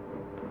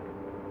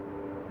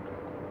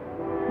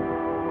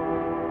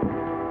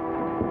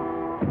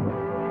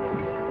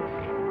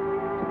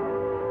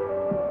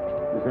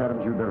 Miss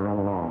Adams, you'd better run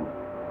along.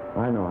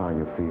 I know how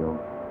you feel.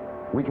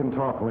 We can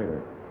talk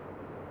later.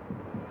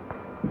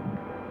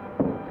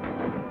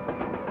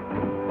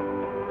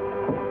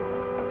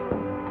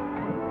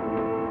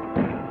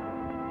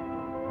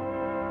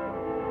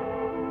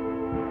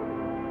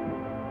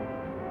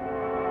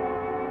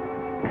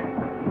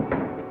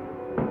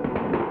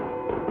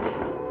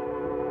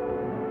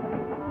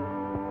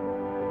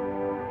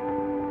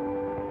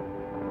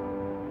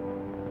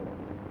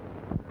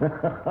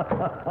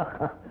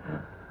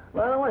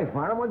 By the way,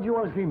 Farnham, what did you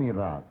want to see me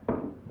about?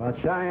 About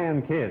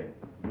Cheyenne Kid.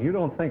 You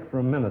don't think for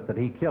a minute that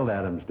he killed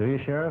Adams, do you,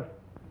 Sheriff?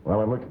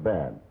 Well, it looks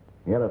bad.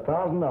 He had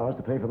 $1,000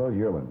 to pay for those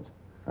yearlings,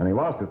 and he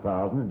lost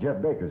 $1,000 at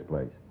Jeff Baker's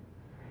place.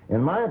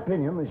 In my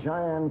opinion, the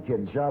Cheyenne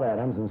Kid shot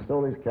Adams and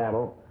stole his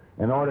cattle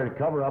in order to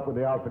cover up with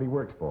the outfit he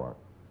works for.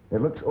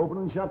 It looks open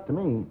and shut to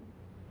me.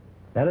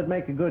 That'd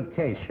make a good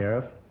case,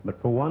 Sheriff.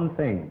 But for one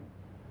thing,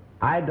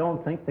 I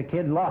don't think the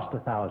kid lost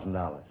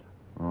 $1,000.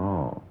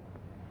 Oh.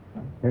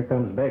 Here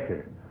comes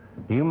Baker.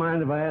 Do you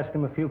mind if I ask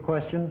him a few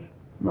questions?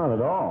 Not at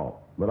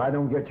all, but I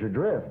don't get your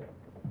drift.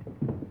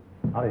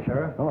 Howdy,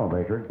 Sheriff. Hello,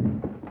 Baker.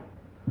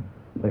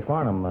 Say,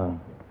 Farnham,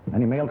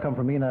 any mail come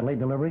from me in that late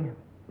delivery?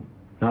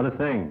 Not a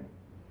thing.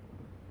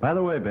 By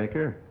the way,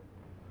 Baker,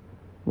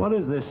 what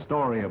is this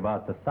story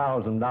about the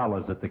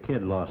 $1,000 that the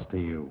kid lost to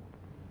you?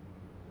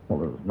 Well,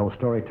 there's no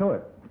story to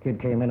it. The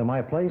kid came into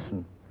my place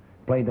and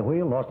played the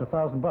wheel, lost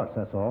 $1,000,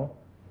 that's all.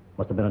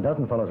 Must have been a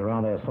dozen fellows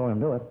around there saw him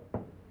do it.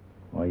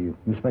 Why, you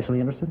especially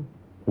interested?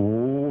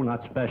 Oh,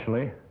 not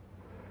specially.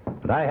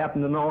 But I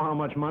happen to know how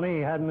much money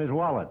he had in his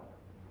wallet.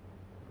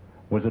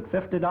 Was it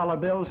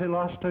 $50 bills he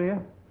lost to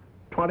you?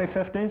 20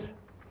 50s?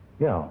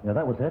 Yeah,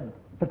 that was it.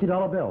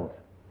 $50 bills.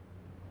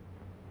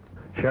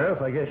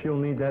 Sheriff, I guess you'll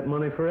need that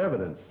money for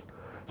evidence.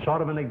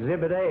 Sort of an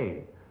Exhibit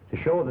A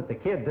to show that the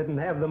kid didn't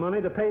have the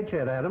money to pay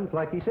Chet Adams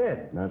like he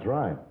said. That's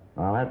right.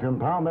 I'll have to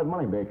impound that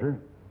money, Baker.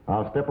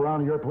 I'll step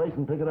around to your place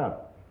and pick it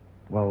up.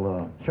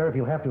 Well, Sheriff,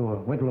 you'll have to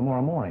wait till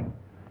tomorrow morning.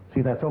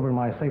 See, that's over in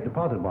my safe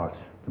deposit box,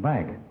 the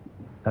bank.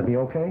 That'd be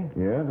okay?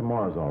 Yeah,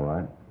 tomorrow's all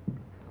right.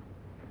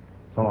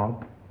 So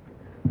long.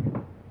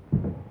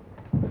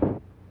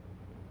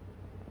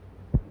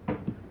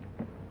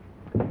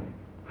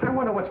 I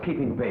wonder what's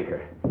keeping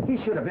Baker. He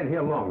should have been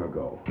here long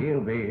ago. He'll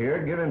be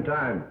here. Give him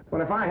time.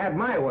 Well, if I had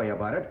my way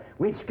about it,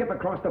 we'd skip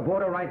across the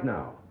border right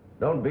now.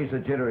 Don't be so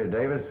jittery,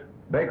 Davis.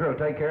 Baker will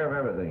take care of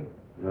everything.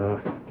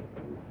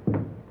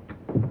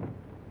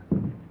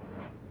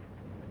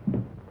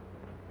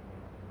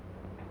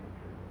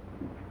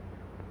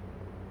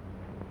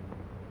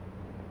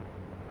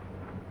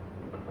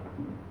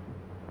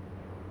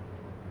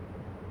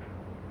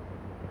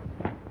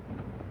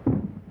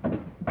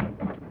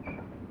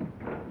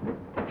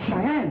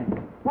 Cheyenne,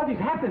 what has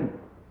happened?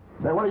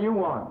 Say, what do you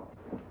want?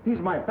 He's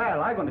my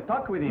pal. I'm going to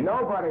talk with him.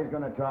 Nobody's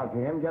going to talk to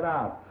him. Get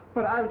out.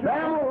 But I'll just...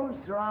 Damn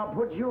loose, or I'll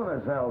put you in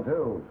a cell,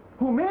 too.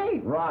 Who, me?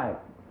 Right.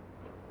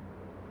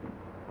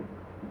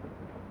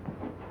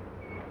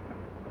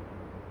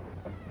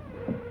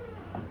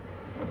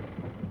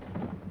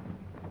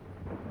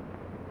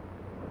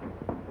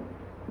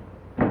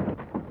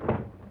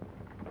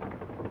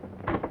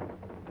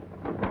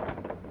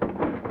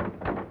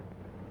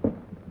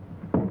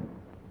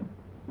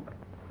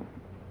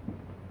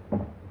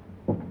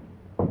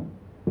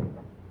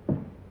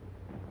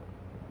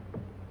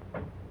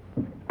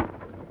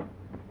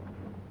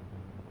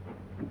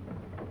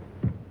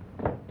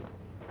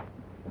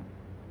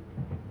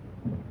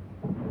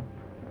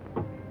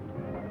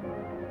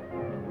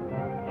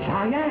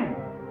 Cheyenne!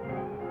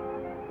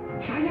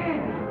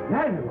 Cheyenne!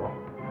 Randall!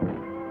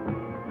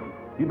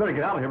 You better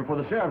get out of here before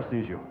the sheriff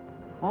sees you.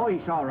 Oh,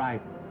 he's all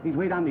right. He's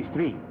way down the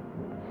street.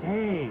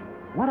 Say,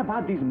 what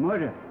about this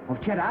murder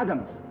of Chet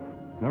Adams?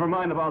 Never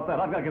mind about that.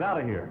 I've got to get out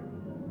of here.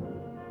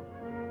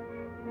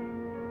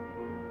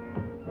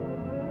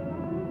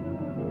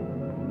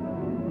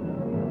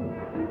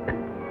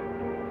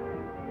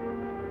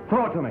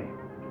 Throw it to me.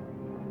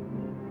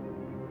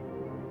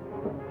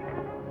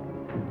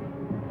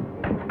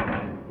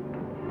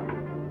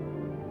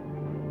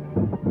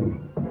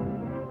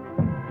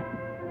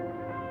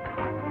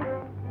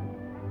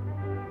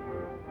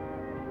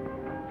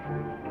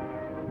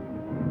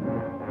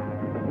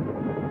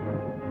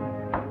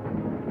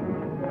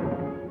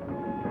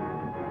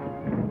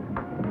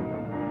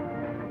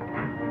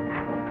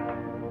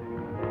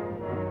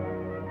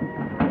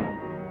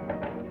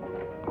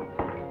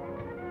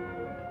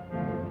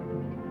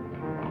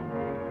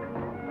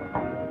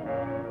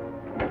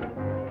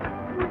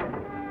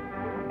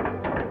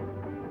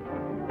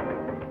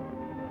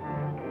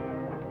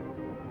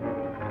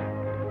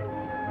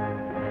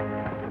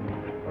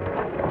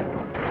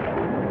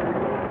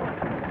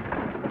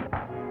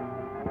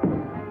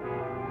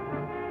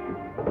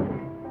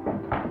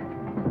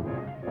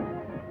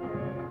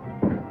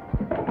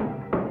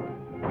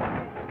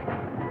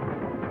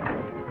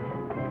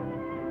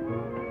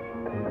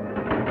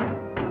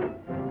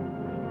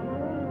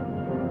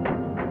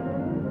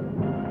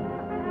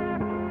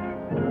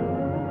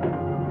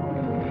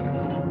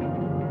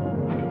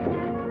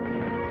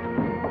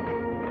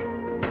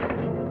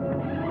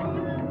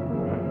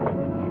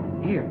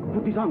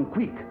 put this on,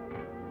 quick.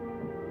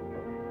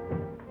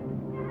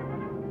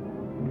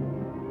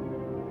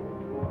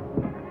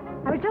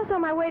 I was just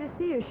on my way to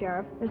see you,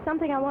 Sheriff. There's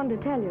something I wanted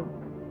to tell you.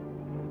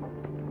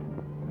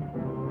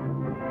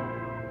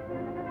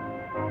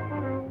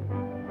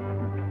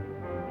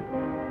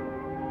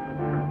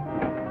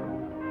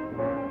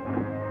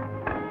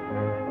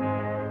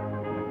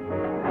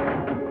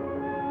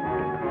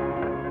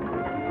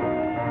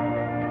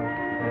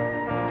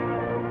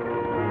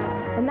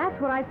 And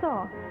that's what I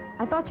saw.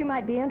 I thought you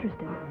might be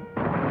interested.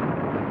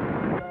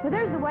 Well,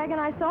 there's the wagon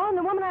I saw and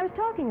the woman I was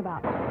talking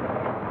about.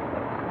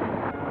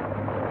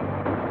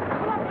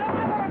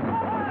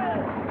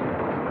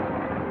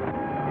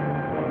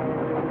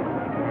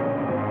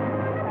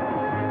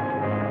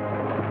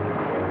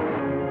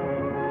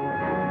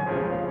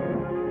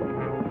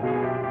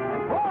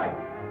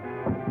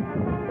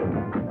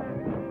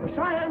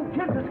 Cheyenne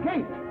Kid's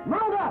escaped.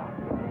 Mount up!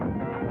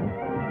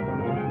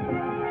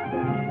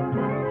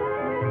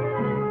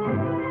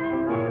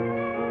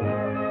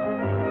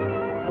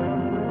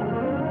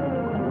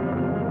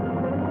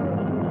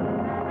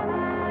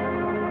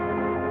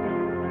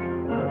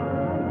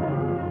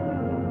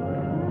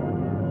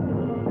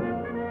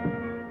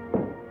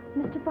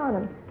 Mr.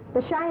 Farnham,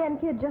 the Cheyenne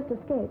Kid just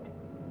escaped.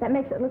 That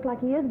makes it look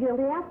like he is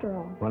guilty after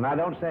all. Well, now,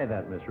 don't say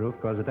that, Miss Ruth,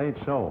 because it ain't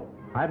so.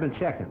 I've been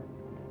checking.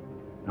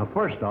 Now,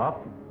 first off,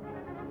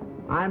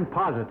 I'm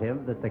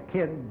positive that the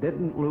kid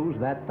didn't lose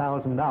that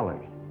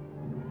 $1,000.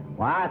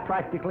 Why, I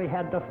practically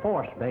had to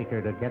force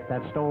Baker to get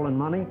that stolen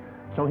money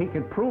so he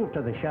could prove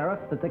to the sheriff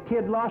that the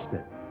kid lost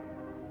it.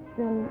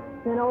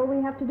 Then all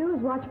we have to do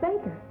is watch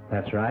Baker.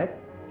 That's right.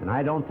 And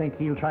I don't think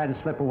he'll try to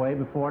slip away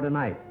before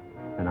tonight.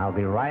 And I'll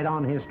be right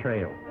on his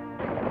trail.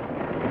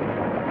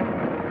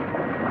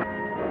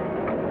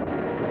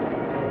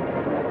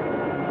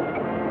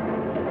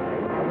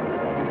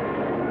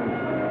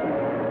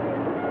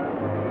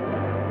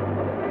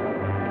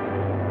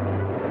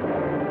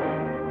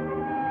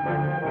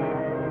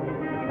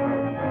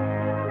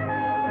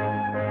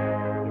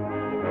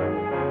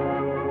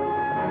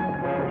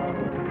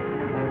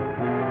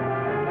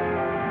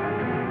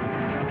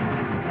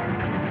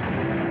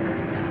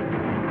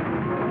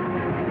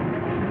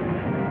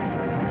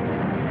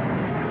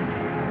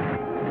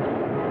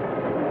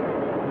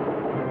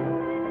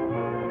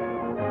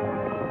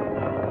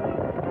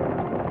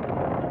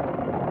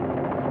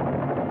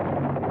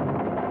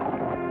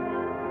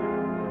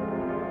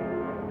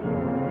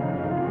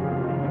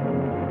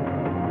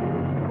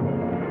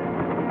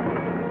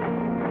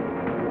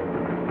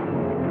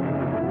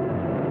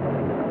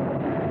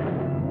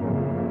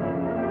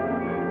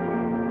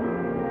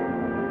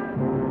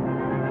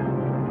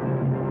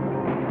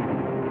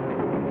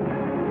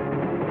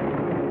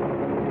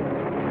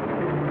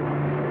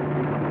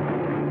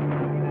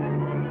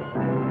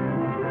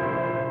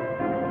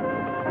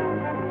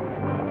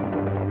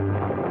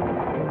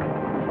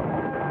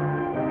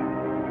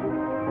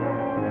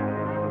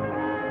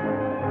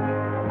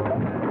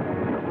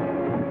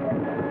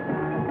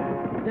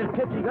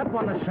 Catching up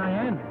on the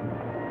Cheyenne.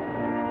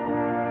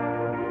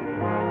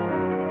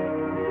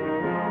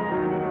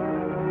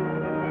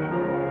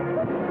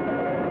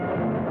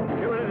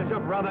 Get ready to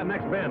jump around that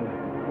next bend.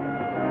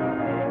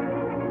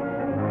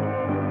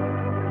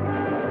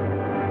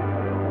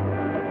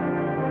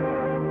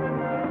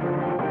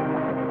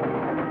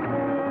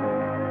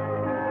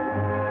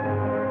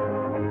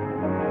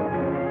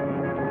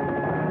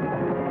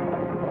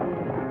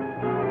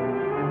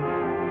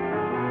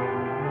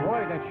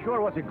 Boy, that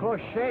sure was a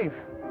close shave.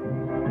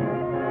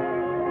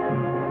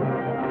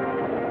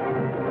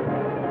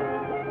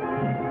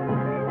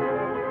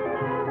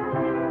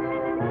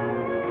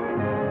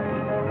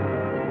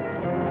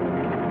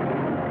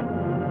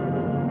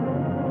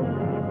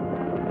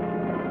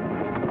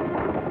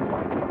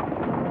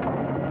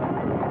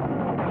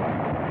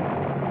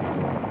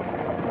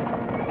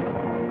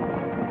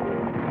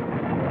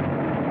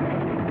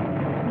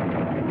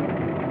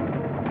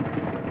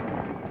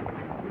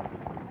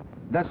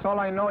 That's all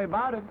I know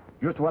about it.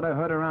 Just what I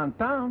heard around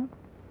town.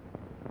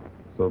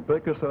 So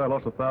Baker said I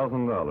lost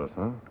 $1,000,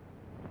 huh?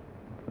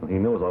 Well, he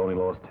knows I only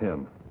lost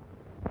 10.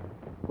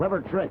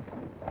 Clever trick.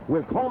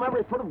 We'll comb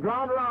every foot of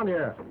ground around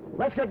here.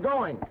 Let's get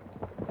going.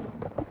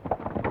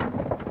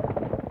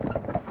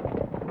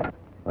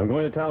 I'm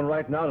going to town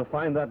right now to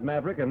find that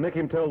maverick and make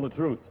him tell the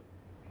truth.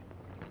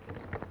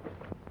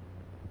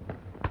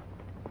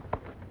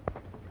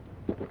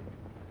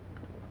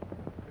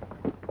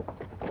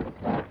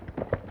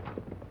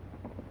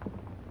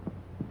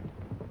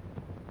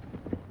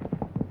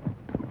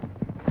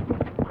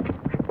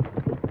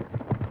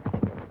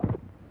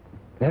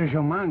 There's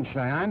your man,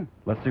 Cheyenne.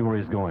 Let's see where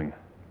he's going.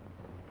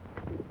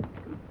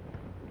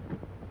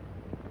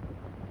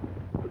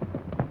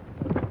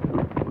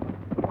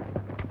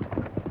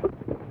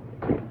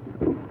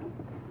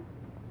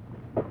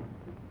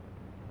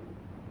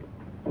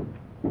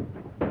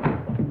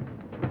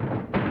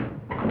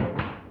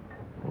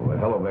 Well,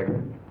 hello,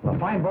 Baker. A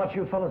fine bunch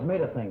you fellas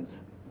made of things.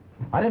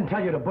 I didn't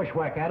tell you to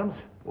bushwhack Adams.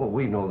 Well,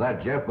 we know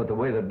that, Jeff, but the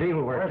way the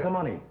deal works... Where's the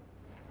money?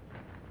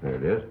 There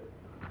it is.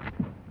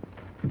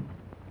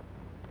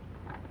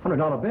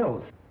 $100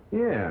 bills.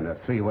 Yeah, and a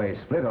three-way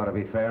split ought to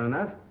be fair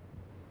enough.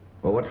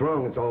 Well, what's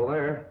wrong? It's all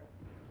there.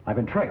 I've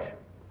been tricked.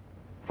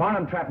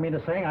 Farnham trapped me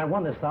into saying I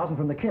won this 1,000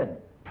 from the kid,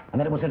 and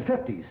that it was in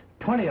 50s,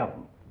 20 of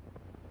them.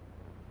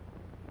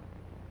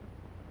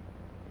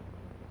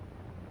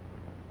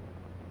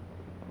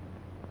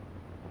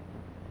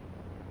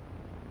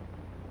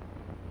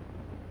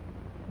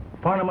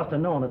 Farnham must have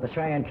known that the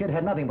Cheyenne Kid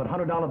had nothing but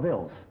 $100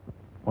 bills.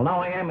 Well,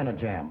 now I am in a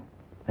jam,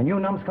 and you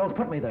numbskulls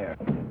put me there.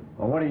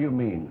 Well, what do you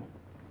mean?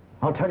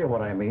 I'll tell you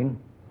what I mean.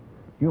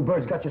 You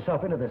birds got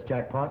yourself into this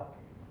jackpot,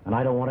 and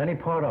I don't want any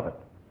part of it.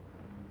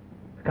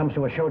 If it comes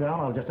to a showdown,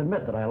 I'll just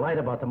admit that I lied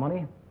about the money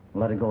and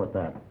let it go at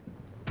that.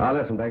 Now,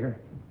 listen, Baker.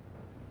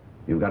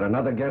 You've got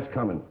another guess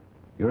coming.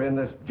 You're in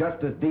this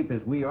just as deep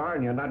as we are,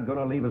 and you're not going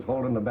to leave us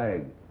holding the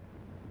bag.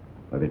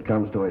 If it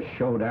comes to a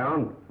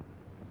showdown,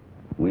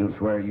 we'll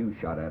swear you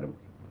shot at him.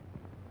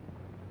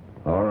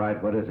 All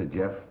right, what is it,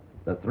 Jeff?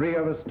 The three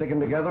of us sticking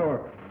together,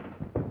 or...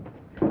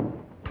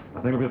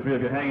 I think it'll be the three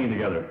of you hanging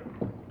together.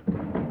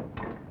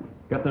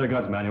 Get their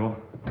guns, Manuel.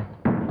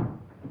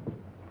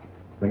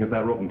 Then get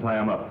that rope and tie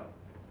them up.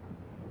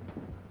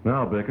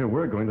 Now, Baker,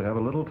 we're going to have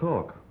a little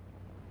talk.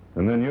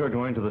 And then you're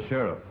going to the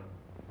sheriff.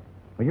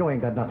 Well, you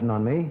ain't got nothing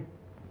on me.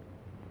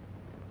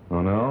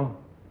 Oh, no?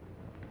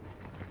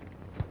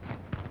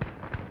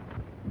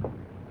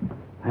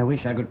 I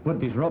wish I could put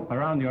this rope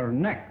around your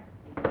neck.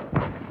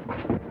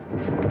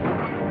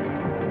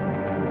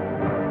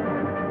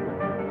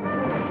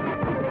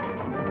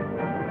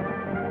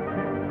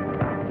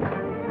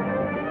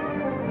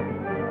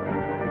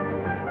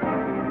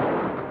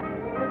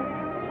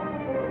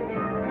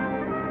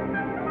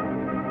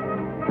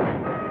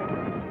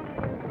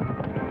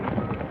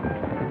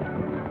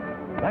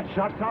 That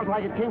shot sounds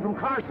like it came from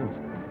Carson's.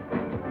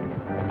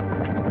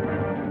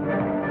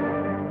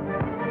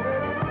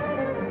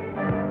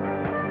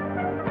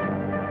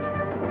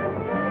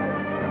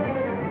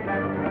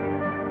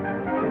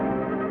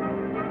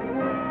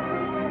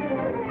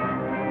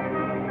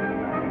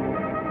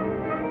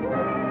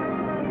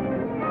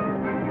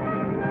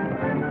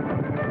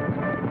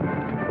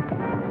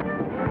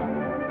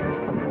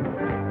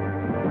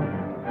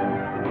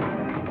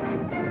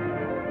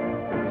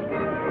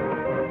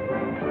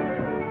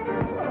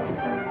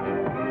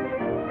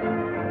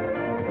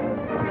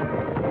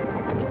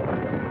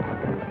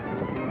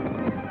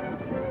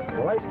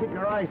 Keep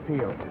your eyes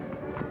peeled.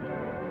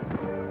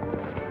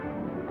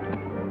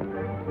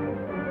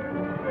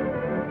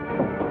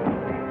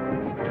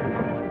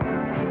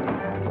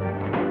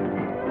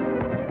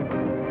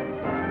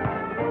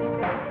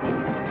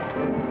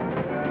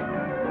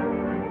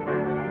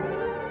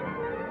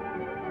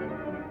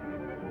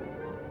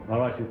 All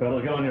right, you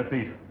fellas, get on your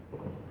feet.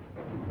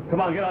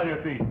 Come on, get on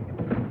your feet.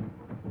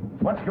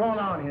 What's going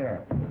on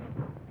here?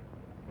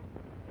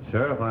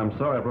 Sheriff, I'm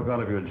sorry I broke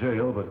out of your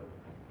jail, but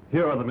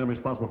here are the men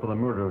responsible for the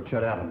murder of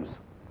Chet Adams.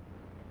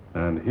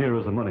 And here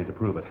is the money to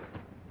prove it.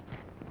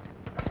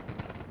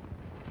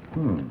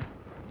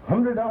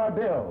 $100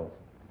 bills.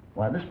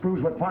 Why, this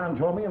proves what Farnham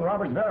told me and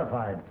Roberts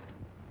verified.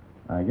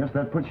 I guess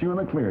that puts you in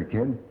the clear,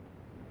 kid.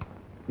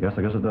 Yes,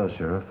 I guess it does,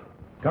 Sheriff.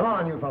 Come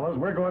on, you fellows.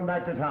 We're going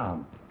back to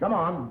town. Come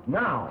on,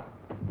 now.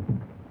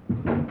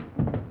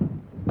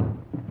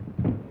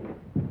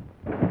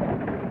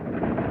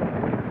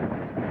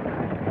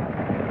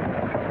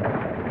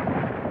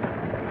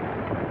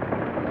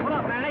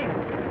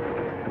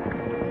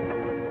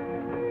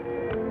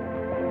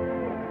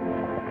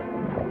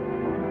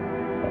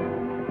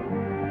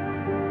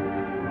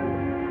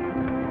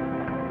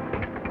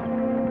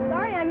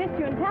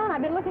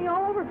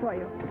 For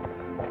you.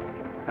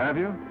 Have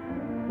you?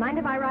 Mind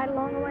if I ride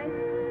along the way?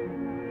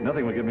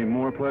 Nothing would give me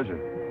more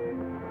pleasure.